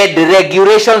 had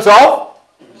regulations of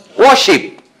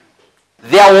worship.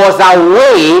 There was a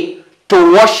way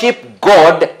to worship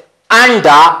God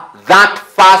under that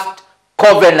first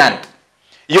covenant.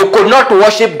 You could not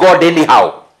worship God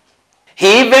anyhow.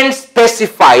 He even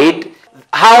specified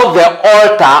how the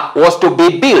altar was to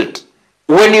be built.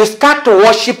 When you start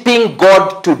worshiping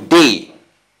God today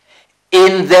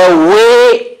in the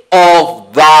way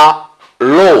of the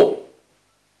law,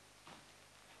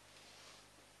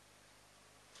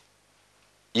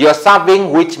 you're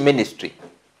serving which ministry?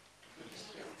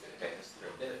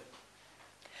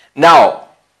 Now,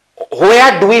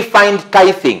 where do we find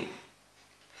tithing?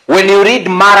 When you read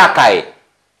Malachi,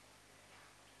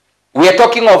 we are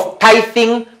talking of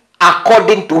tithing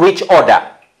according to which order?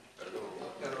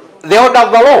 The order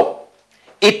of the law.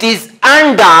 It is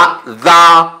under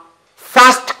the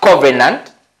first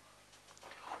covenant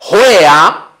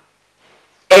where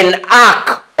an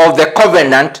ark of the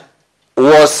covenant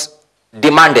was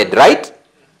demanded, right?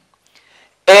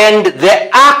 And the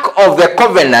ark of the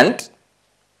covenant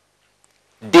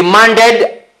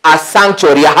demanded a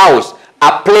sanctuary, a house,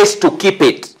 a place to keep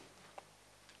it.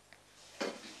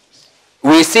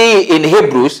 We see in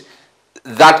Hebrews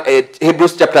that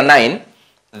Hebrews chapter 9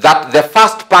 that the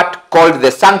first part called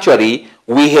the sanctuary,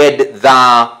 we had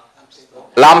the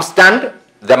lampstand,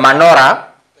 the menorah,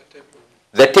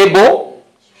 the table,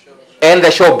 and the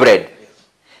showbread.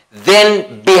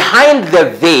 Then behind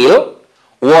the veil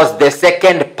was the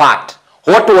second part.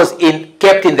 What was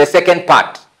kept in the second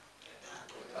part?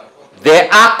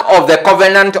 The ark of the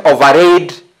covenant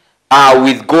overlaid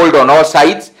with gold on all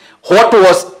sides. What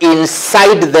was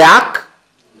inside the ark?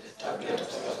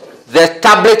 The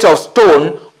tablets of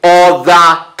stone, or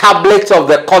the tablets of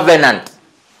the covenant.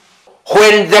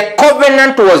 When the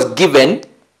covenant was given,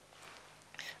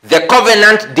 the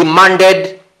covenant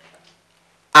demanded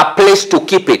a place to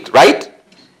keep it, right?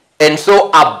 And so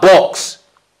a box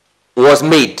was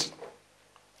made.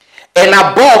 And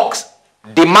a box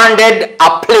demanded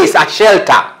a place, a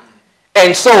shelter.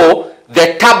 And so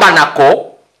the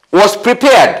tabernacle was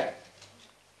prepared.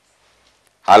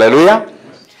 Hallelujah.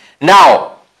 Now,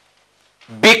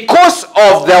 because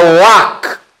of the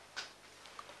work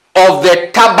of the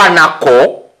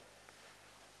tabernacle,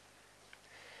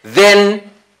 then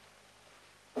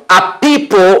a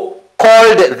people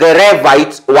called the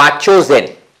Levites were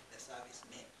chosen.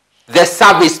 The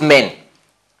servicemen.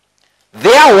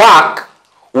 Their work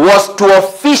was to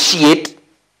officiate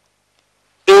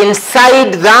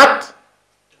inside that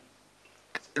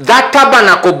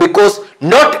tabernacle, because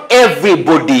not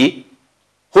everybody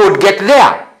would get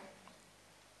there.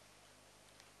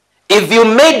 If you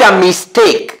made a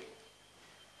mistake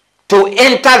to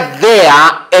enter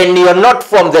there and you're not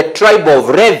from the tribe of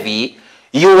Levi,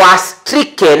 you are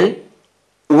stricken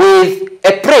with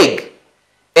a plague.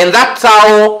 And that's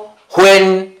how,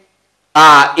 when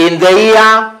in the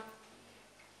year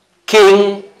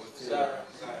King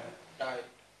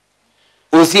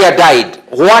Uzziah died,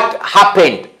 what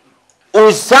happened?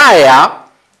 Uzziah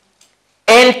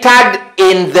entered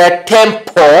in the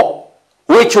temple,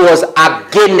 which was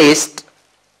against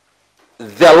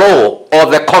the law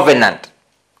or the covenant,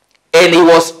 and he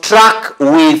was struck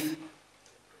with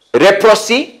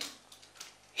leprosy.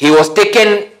 He was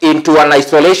taken into an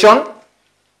isolation,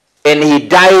 and he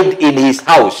died in his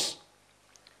house.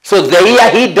 So the year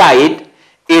he died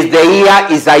is the year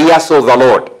Isaiah saw the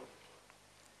Lord.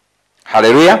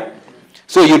 Hallelujah.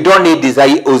 So you don't need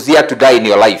Uzziah to die in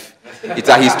your life. It's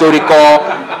a historical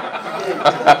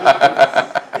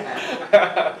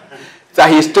it's a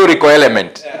historical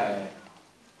element.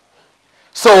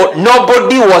 So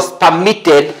nobody was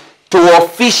permitted to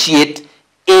officiate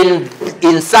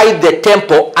inside the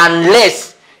temple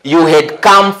unless you had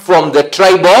come from the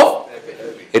tribe of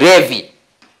Levi.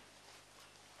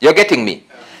 You're getting me?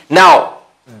 Now,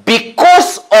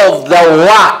 because of the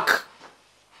work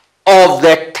of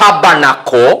the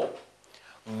tabernacle,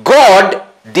 God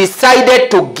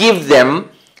decided to give them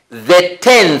the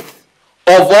 10th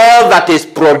of all that is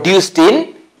produced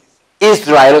in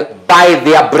Israel by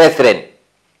their brethren.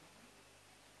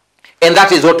 And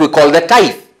that is what we call the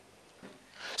tithe.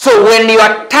 So when you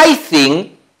are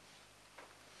tithing,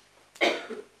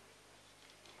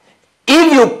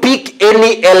 if you pick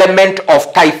any element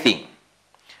of tithing,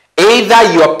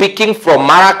 either you are picking from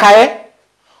Malachi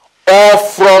or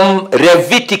from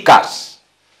Leviticus,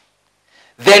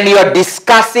 then you are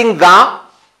discussing the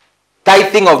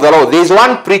tithing of the law. There is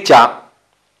one preacher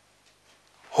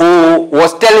who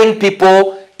was telling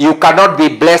people you cannot be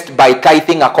blessed by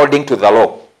tithing according to the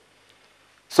law.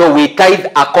 So we tithe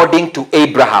according to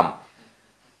Abraham.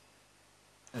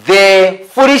 The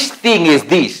foolish thing is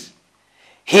this: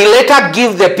 he later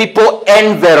gives the people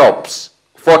envelopes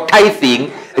for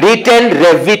tithing written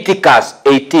Leviticus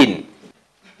 18.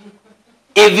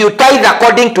 If you tithe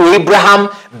according to Abraham,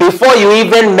 before you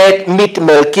even meet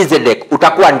Melchizedek,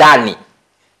 utakuwa ndani.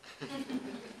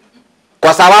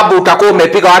 Kwa sababu utakuwa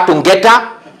umepiga watu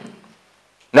ngeta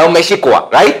na umeshikwa,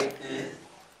 right?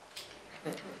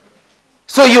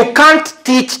 So you can't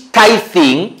teach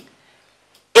tithing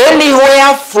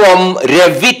anywhere from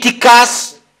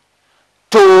Leviticus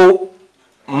to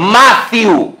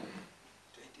Matthew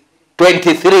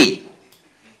 23,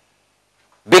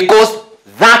 because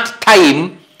that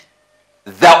time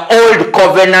the old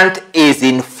covenant is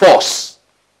in force.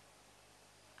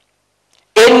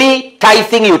 Any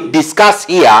tithing you discuss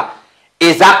here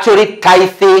is actually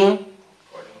tithing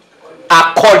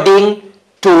according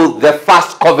to the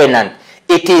first covenant.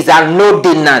 It is an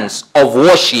ordinance of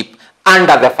worship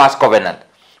under the first covenant.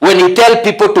 When you tell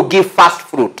people to give first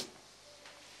fruit,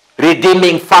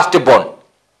 redeeming firstborn,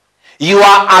 you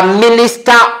are a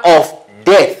minister of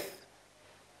death.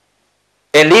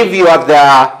 And if you are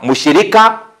the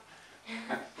mushirika,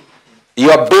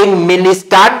 you are being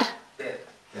ministered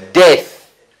death.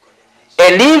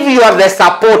 And if you are the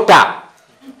supporter,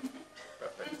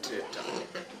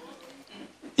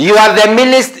 you are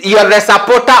the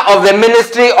supporter of the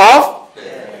ministry of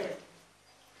death.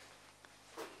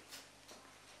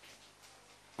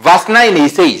 Verse 9, he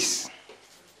says,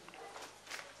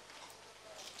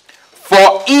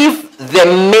 for if the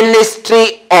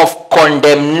ministry of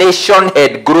condemnation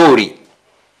had glory,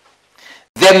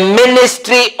 the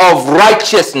ministry of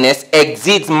righteousness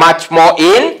exceeds much more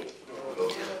in.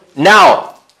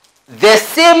 Now, the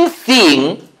same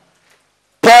thing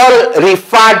Paul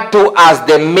referred to as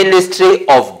the ministry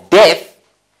of death,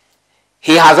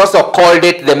 he has also called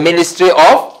it the ministry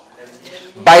of.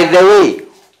 By the way,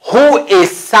 who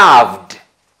is served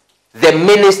the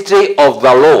ministry of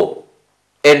the law,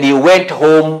 and he went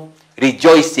home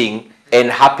rejoicing and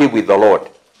happy with the Lord,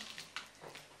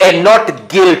 and not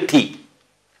guilty?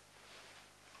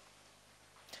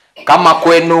 Kama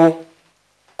kwenu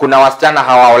kuna wasichana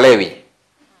hawaolewi,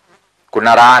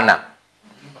 kuna laana.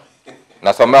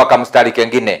 Nasomewa kama mstari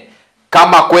kengine,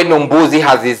 kama kwenu mbuzi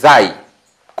hazizai,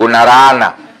 kuna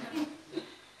laana.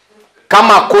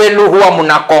 Kama kwenu huwa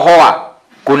mnakohoa,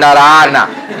 kuna laana.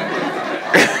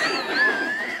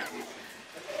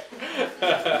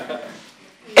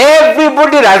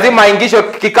 Everybody lazima ingisho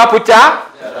kikapu cha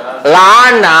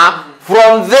laana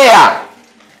from there.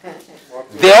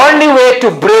 The only way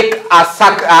to break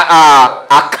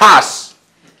a curse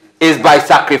is by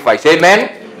sacrifice. Amen?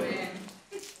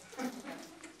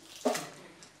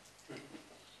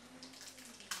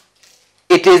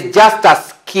 It is just a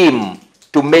scheme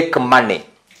to make money.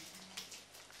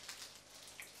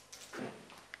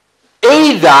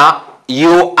 Either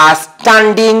you are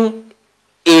standing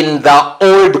in the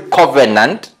old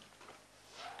covenant,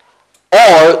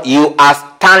 or you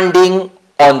are standing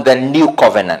on the new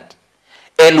covenant.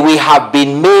 And we have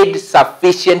been made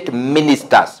sufficient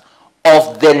ministers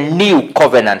of the new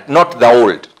covenant, not the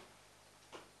old.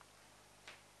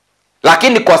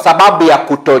 Lakini kwa sababu ya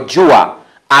kutojua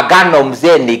agano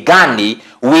mzee ni gani,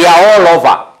 we are all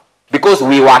over. Because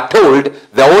we were told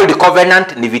the old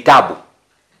covenant ni vitabu.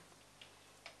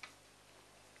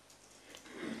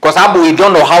 Kwa sababu we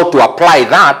don't know how to apply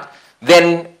that,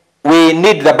 then we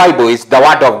need the Bible, is the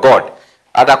word of God.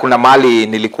 Hata kuna mahali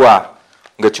nilikuwa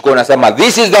ngechukua unasema,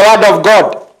 this is the word of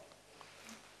God.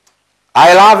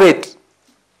 I love it.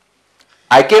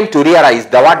 I came to realize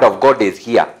the word of God is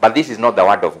here, but this is not the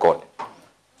word of God.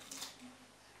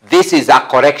 This is a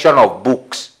correction of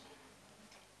books,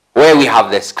 where we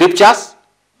have the scriptures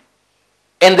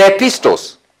and the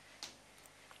epistles.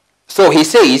 So he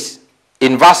says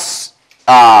in verse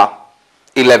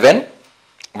 11,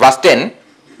 verse 10,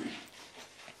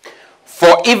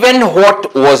 for even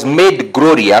what was made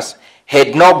glorious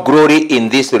had no glory in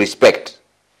this respect,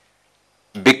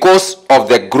 because of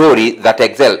the glory that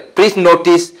excelled. Please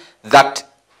notice that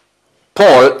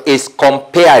Paul is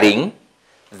comparing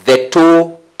the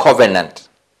two covenants,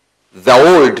 the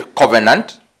old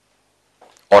covenant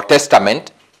or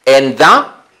testament and the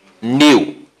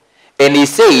new. And he's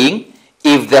saying,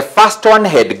 if the first one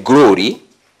had glory,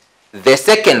 the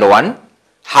second one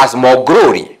has more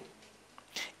glory.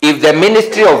 If the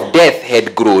ministry of death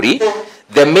had glory,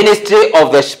 the ministry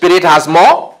of the Spirit has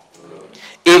more.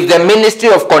 If the ministry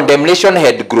of condemnation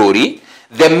had glory,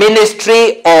 the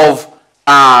ministry of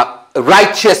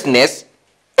righteousness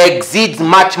exceeds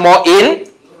much more in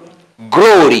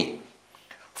glory.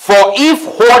 For if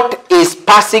what is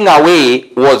passing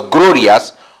away was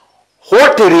glorious,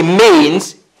 what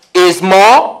remains is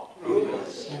more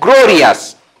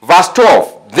glorious. Verse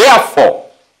 12, therefore,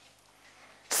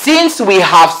 since we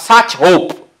have such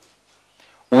hope,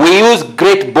 we use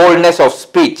great boldness of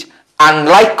speech,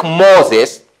 unlike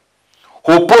Moses,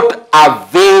 who put a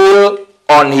veil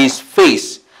on his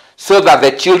face, so that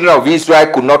the children of Israel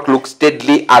could not look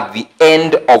steadily at the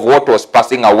end of what was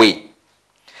passing away.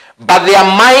 But their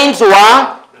minds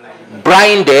were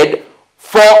blinded,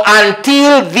 for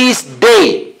until this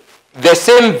day, the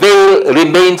same veil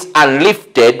remains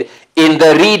unlifted in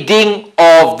the reading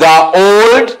of the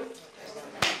Old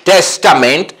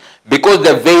Testament, because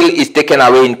the veil is taken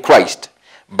away in Christ.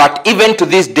 But even to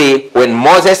this day, when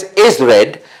Moses is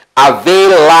read, a veil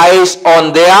lies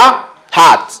on their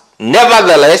hearts.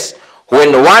 Nevertheless,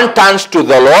 when one turns to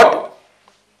the Lord,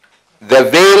 the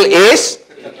veil is...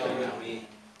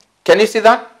 Can you see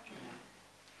that?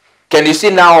 Can you see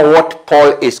now what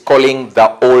Paul is calling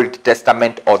the Old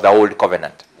Testament or the Old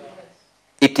Covenant?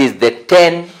 It is the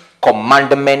 10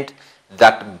 commandment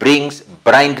that brings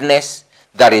blindness.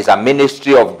 There is a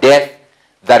ministry of death.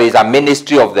 There is a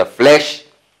ministry of the flesh.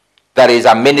 There is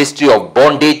a ministry of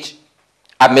bondage.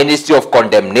 A ministry of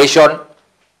condemnation.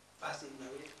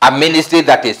 A ministry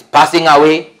that is passing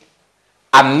away.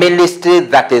 A ministry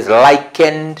that is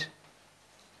likened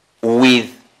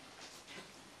with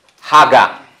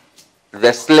Hagar,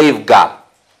 the slave girl.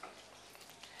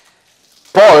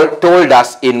 Paul told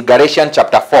us in Galatians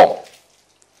chapter 4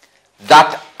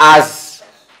 that as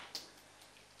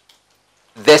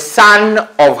the son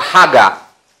of Hagar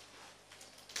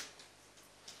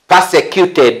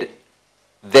persecuted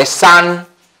the son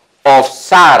of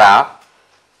Sarah,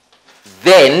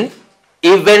 then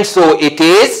even so it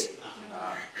is,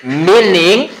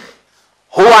 meaning,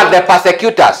 who are the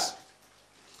persecutors?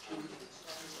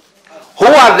 Who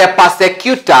are the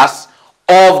persecutors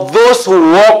of those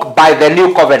who walk by the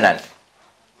new covenant?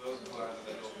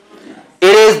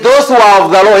 It is those who are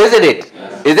of the law, isn't it?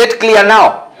 Yes. Is it clear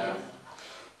now? Yes.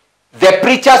 The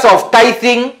preachers of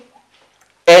tithing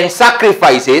and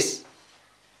sacrifices,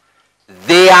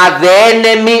 they are the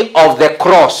enemy of the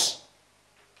cross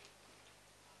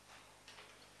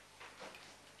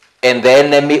and the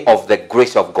enemy of the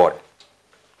grace of God.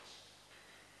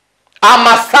 I'm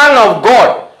a son of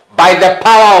God by the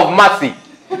power of mercy.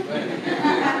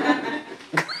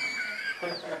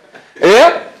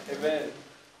 Yeah? Amen.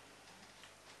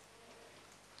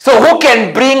 So who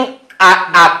can bring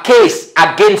a case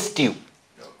against you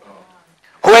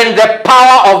when the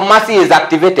power of mercy is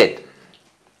activated?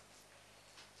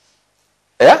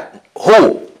 Yeah?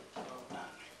 Who?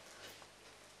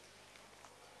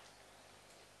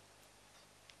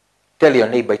 Tell your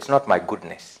neighbor, it's not my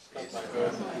goodness.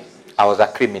 I was a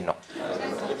criminal.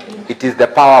 It is the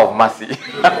power of mercy.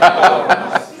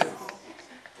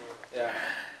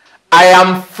 I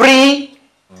am free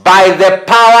by the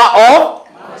power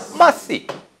of mercy.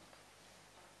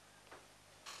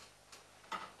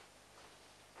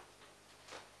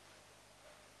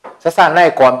 Sasa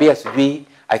anayekuambia sijui,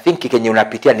 I think kenye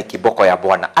unapitia ni kiboko ya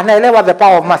Bwana, anaelewa the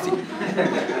power of mercy?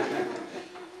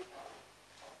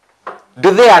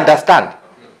 Do they understand?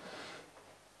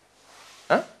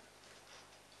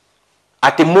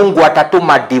 ati Mungu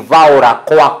atatuma devourer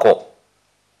kwako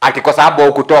ati kwa sababu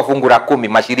hukutoa fungu la 10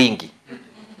 mashiringi.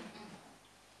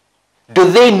 Do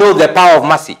they know the power of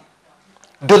mercy?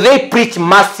 Do they preach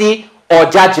mercy or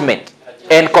judgment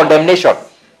and condemnation?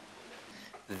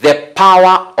 The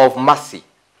power of mercy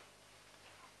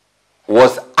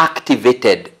was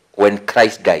activated when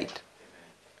Christ died.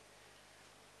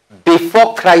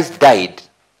 Before Christ died,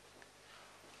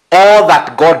 all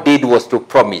that God did was to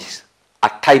promise, a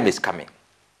time is coming.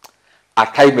 A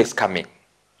time is coming.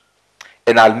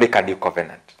 And I'll make a new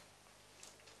covenant.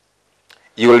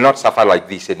 You will not suffer like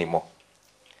this anymore.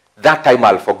 That time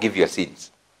I'll forgive your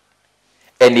sins.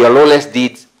 And your lawless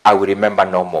deeds I will remember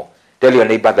no more. Tell your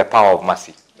neighbor the power of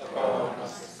mercy. The power of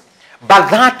mercy. But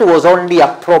that was only a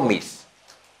promise.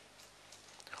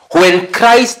 When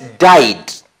Christ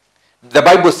died, the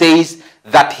Bible says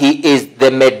that he is the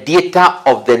mediator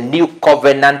of the new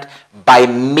covenant by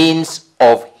means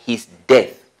of his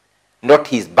death, not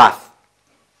his birth.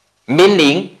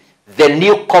 Meaning, the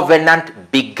new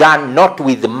covenant began not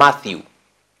with Matthew,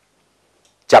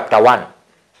 chapter 1.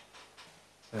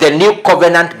 The new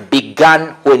covenant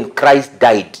began when Christ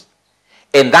died.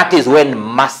 And that is when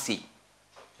mercy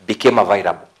became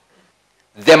available.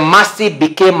 The mercy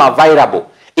became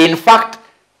available. In fact,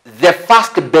 the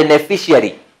first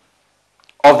beneficiary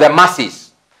of the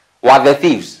mercies were the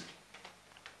thieves.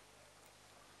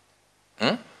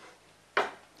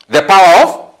 The power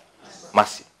of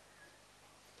mercy.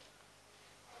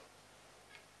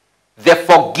 The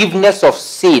forgiveness of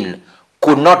sin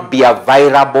could not be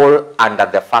available under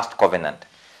the first covenant.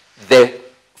 The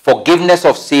forgiveness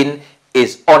of sin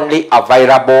is only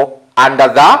available under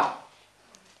the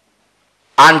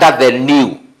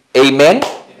new. Amen?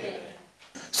 Amen.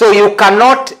 So you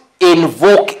cannot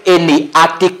invoke any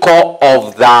article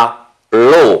of the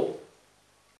law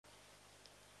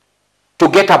to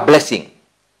get a blessing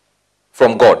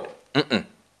from God.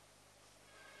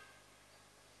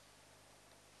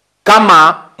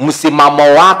 Kama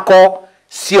msimamo wako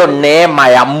sio neema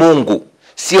ya Mungu,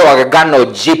 sio agano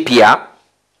jipya,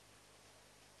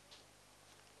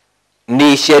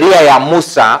 ni sheria ya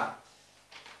Musa,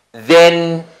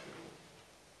 then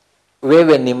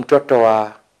wewe ni mtoto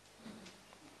wa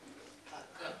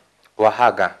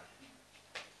Haga.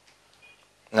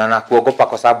 Na nakuogopa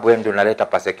kwa sababu wewe ndio unaleta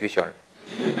persecution.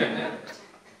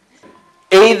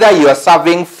 Either you are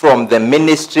serving from the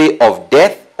ministry of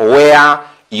death, where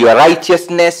your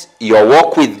righteousness, your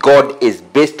walk with God is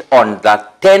based on the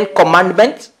 10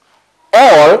 commandments,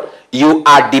 or you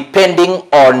are depending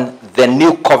on the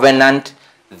new covenant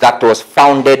that was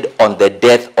founded on the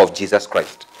death of Jesus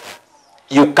Christ.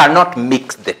 You cannot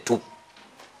mix the two.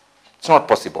 It's not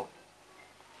possible.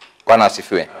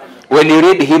 When you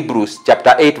read Hebrews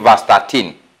chapter 8 verse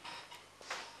 13,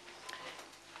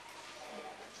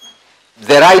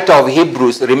 the writer of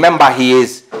Hebrews, remember he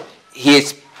is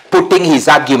putting his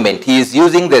argument. He is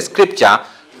using the scripture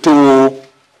to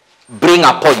bring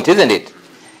a point, isn't it?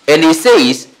 And he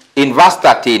says in verse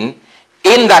 13,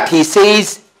 in that he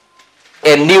says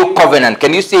a new covenant.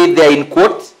 Can you see it there in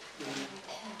quotes?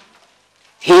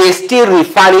 He is still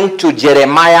referring to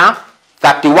Jeremiah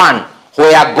 31,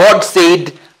 where God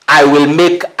said, I will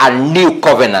make a new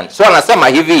covenant. So anasema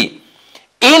hivi,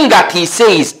 in that he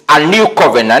says a new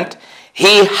covenant,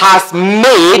 he has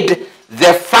made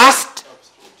the first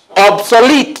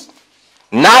obsolete.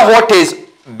 Now what is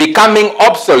becoming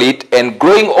obsolete and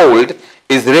growing old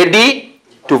is ready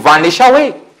to vanish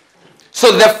away.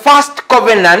 So the first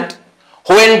covenant,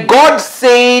 when God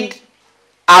said,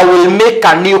 I will make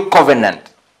a new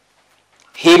covenant,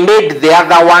 he made the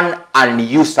other one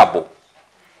unusable.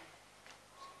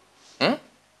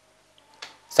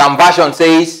 Some version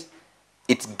says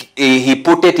he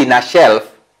put it in a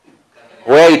shelf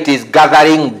where it is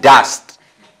gathering dust.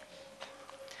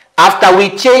 After we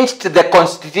changed the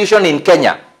constitution in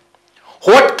Kenya,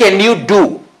 what can you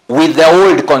do with the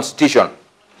old constitution?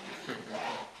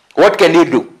 What can you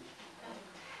do?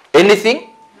 Anything?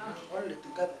 Only to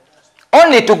gather dust.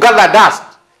 Only to gather dust.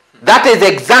 That is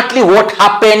exactly what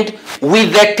happened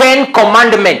with the 10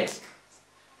 commandments.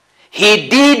 He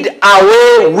did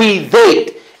away with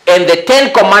it, and the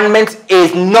 10 commandments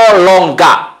is no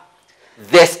longer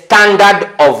the standard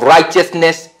of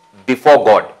righteousness before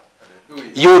God.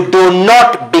 You do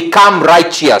not become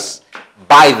righteous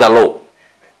by the law.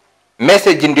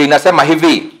 Message ndio inasema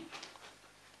hivi,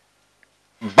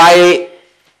 by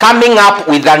coming up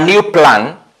with a new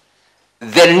plan,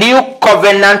 the new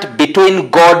covenant between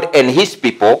God and his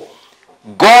people,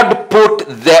 God put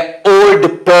the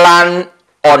old plan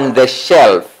on the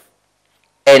shelf,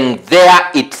 and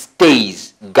there it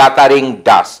stays, gathering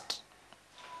dust.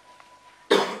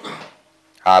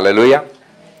 Hallelujah.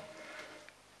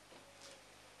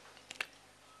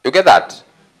 You get that?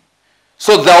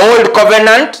 So the old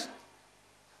covenant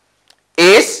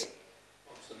is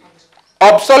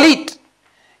obsolete.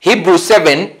 Hebrews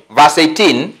 7 verse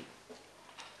 18,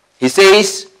 he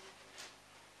says,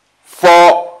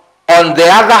 for on the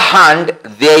other hand,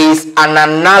 there is an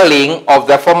annulling of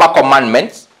the former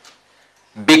commandments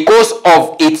because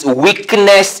of its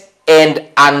weakness and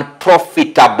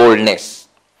unprofitableness.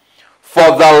 For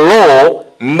the law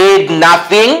made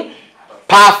nothing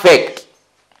perfect.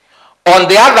 On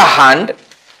the other hand,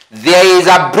 there is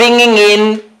a bringing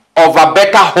in of a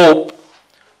better hope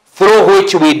through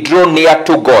which we draw near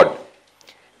to God.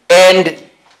 And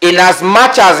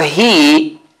inasmuch as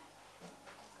he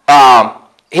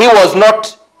was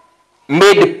not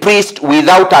made priest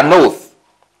without an oath.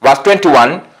 Verse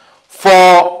 21,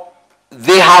 for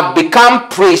they have become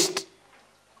priests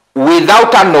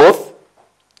without an oath,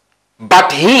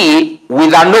 but he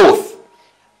with an oath,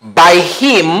 by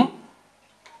him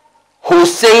who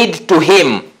said to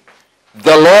him,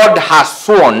 the Lord has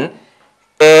sworn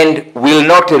and will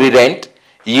not relent,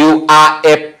 you are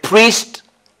a priest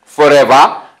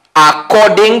forever,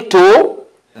 according to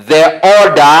the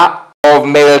order of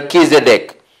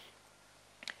Melchizedek.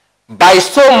 By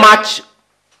so much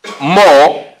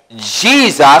more,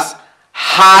 Jesus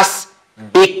has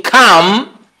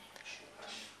become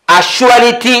a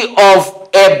surety of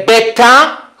a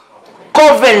better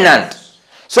covenant.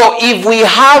 So if we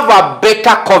have a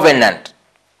better covenant,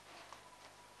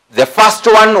 the first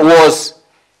one was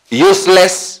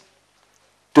useless,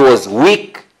 it was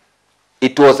weak,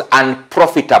 it was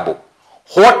unprofitable.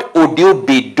 What would you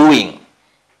be doing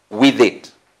with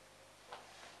it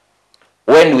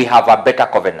when we have a better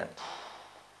covenant?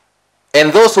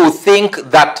 And those who think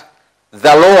that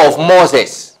the law of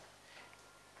Moses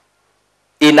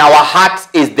in our hearts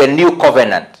is the new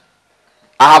covenant,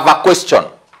 I have a question.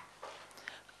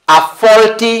 A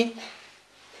faulty,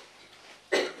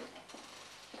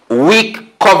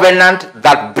 weak covenant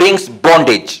that brings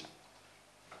bondage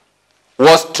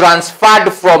was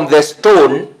transferred from the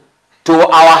stone to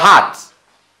our hearts.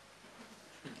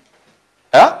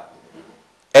 Huh?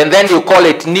 And then you call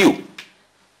it new.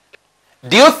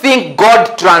 Do you think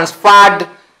God transferred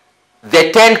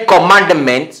the 10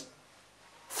 commandments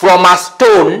from a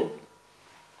stone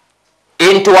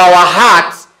into our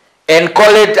hearts and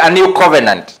call it a new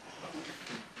covenant?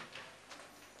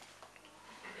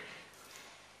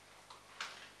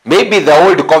 Maybe the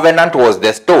old covenant was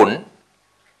the stone,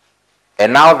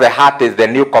 and now the heart is the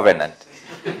new covenant.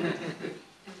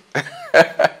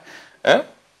 Huh?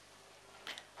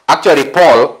 Actually,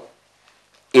 Paul,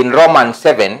 in Romans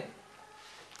 7,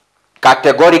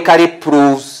 categorically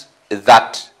proves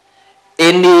that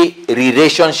any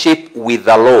relationship with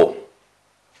the law,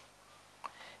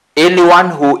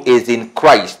 anyone who is in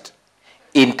Christ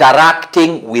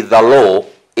interacting with the law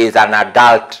is an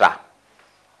adulterer.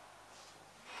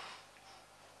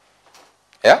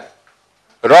 Yeah?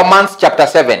 Romans chapter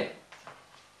 7.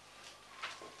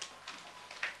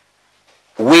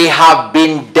 We have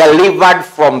been delivered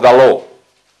from the law.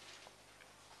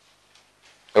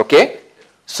 Okay?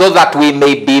 So that we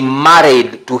may be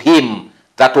married to him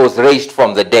that was raised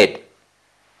from the dead.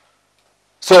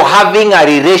 So having a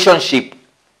relationship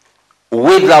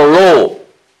with the law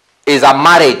is a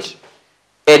marriage.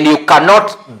 And you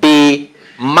cannot be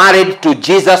married to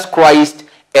Jesus Christ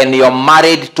and you're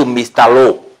married to Mr.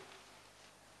 Law.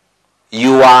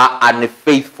 You are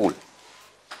unfaithful.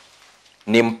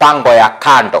 Ni mpango ya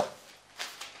kando.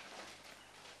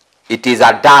 It is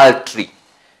adultery.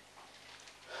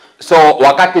 So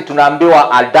wakati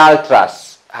tunaambiwa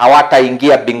adulterers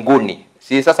hawataingia binguni,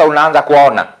 si sasa unaanza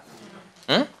kuona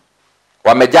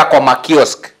wamejaa kwa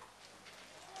makiosk.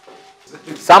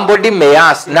 Somebody may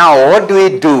ask, now what do we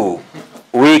do?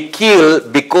 We kill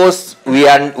because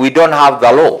we don't have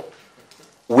the law.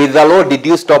 With the law, did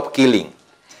you stop killing?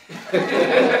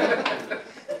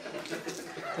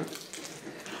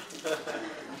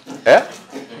 Yeah?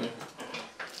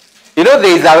 You know,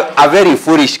 there is a very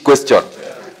foolish question.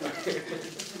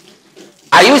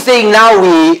 Are you saying now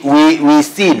we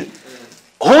sin?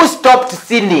 Who stopped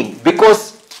sinning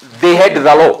because they had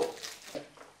the law?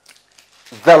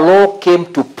 The law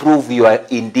came to prove you are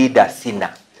indeed a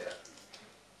sinner.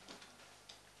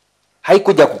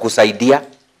 Haikuja kukusaidia.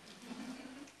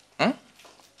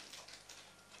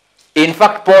 In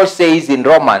fact, Paul says in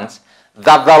Romans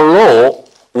that the law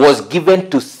was given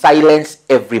to silence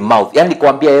every mouth. Yani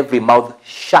kuambia every mouth,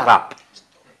 shut up.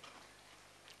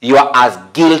 You are as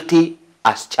guilty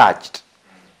as charged.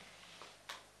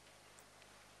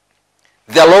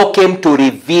 The law came to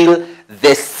reveal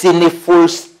the sinful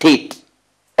state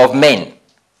of men,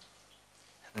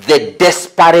 the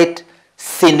desperate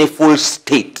sinful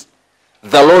state.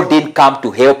 The Lord didn't come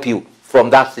to help you from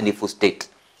that sinful state.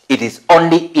 It is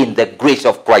only in the grace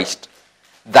of Christ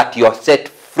that you are set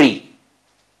free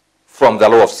from the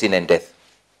law of sin and death.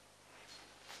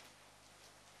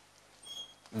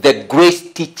 The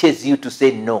grace teaches you to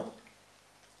say no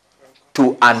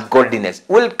to ungodliness.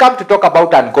 We'll come to talk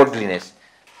about ungodliness.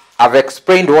 I've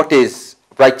explained what is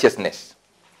righteousness.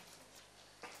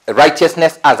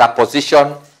 Righteousness as a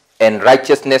position and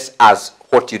righteousness as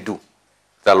what you do.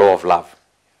 The law of love.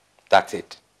 That's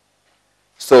it.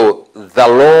 So the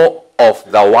law of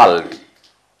the world,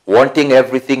 wanting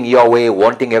everything your way,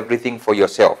 wanting everything for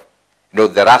yourself. You know,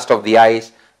 the lust of the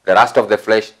eyes, the lust of the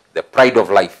flesh, the pride of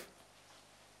life.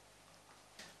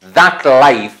 That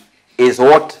life is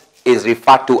what is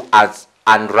referred to as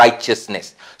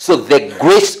unrighteousness. So the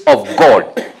grace of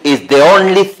God is the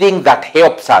only thing that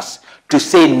helps us to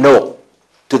say no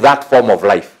to that form of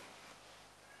life.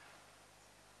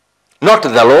 Not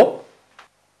the law.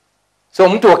 So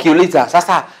mtu akiuliza,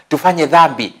 sasa tufanye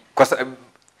dhambi.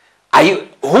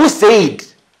 Who said?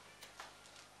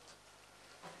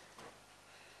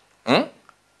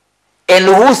 And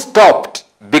who stopped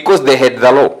because they had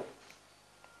the law?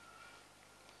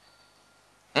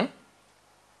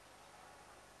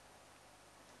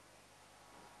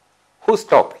 Who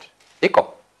stopped?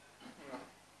 Iko.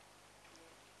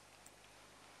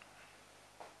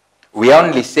 We are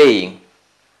only saying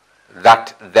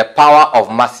that the power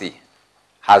of mercy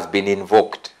has been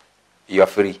invoked. You are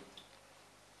free.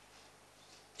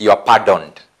 You are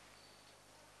pardoned.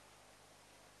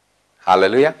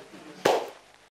 Hallelujah.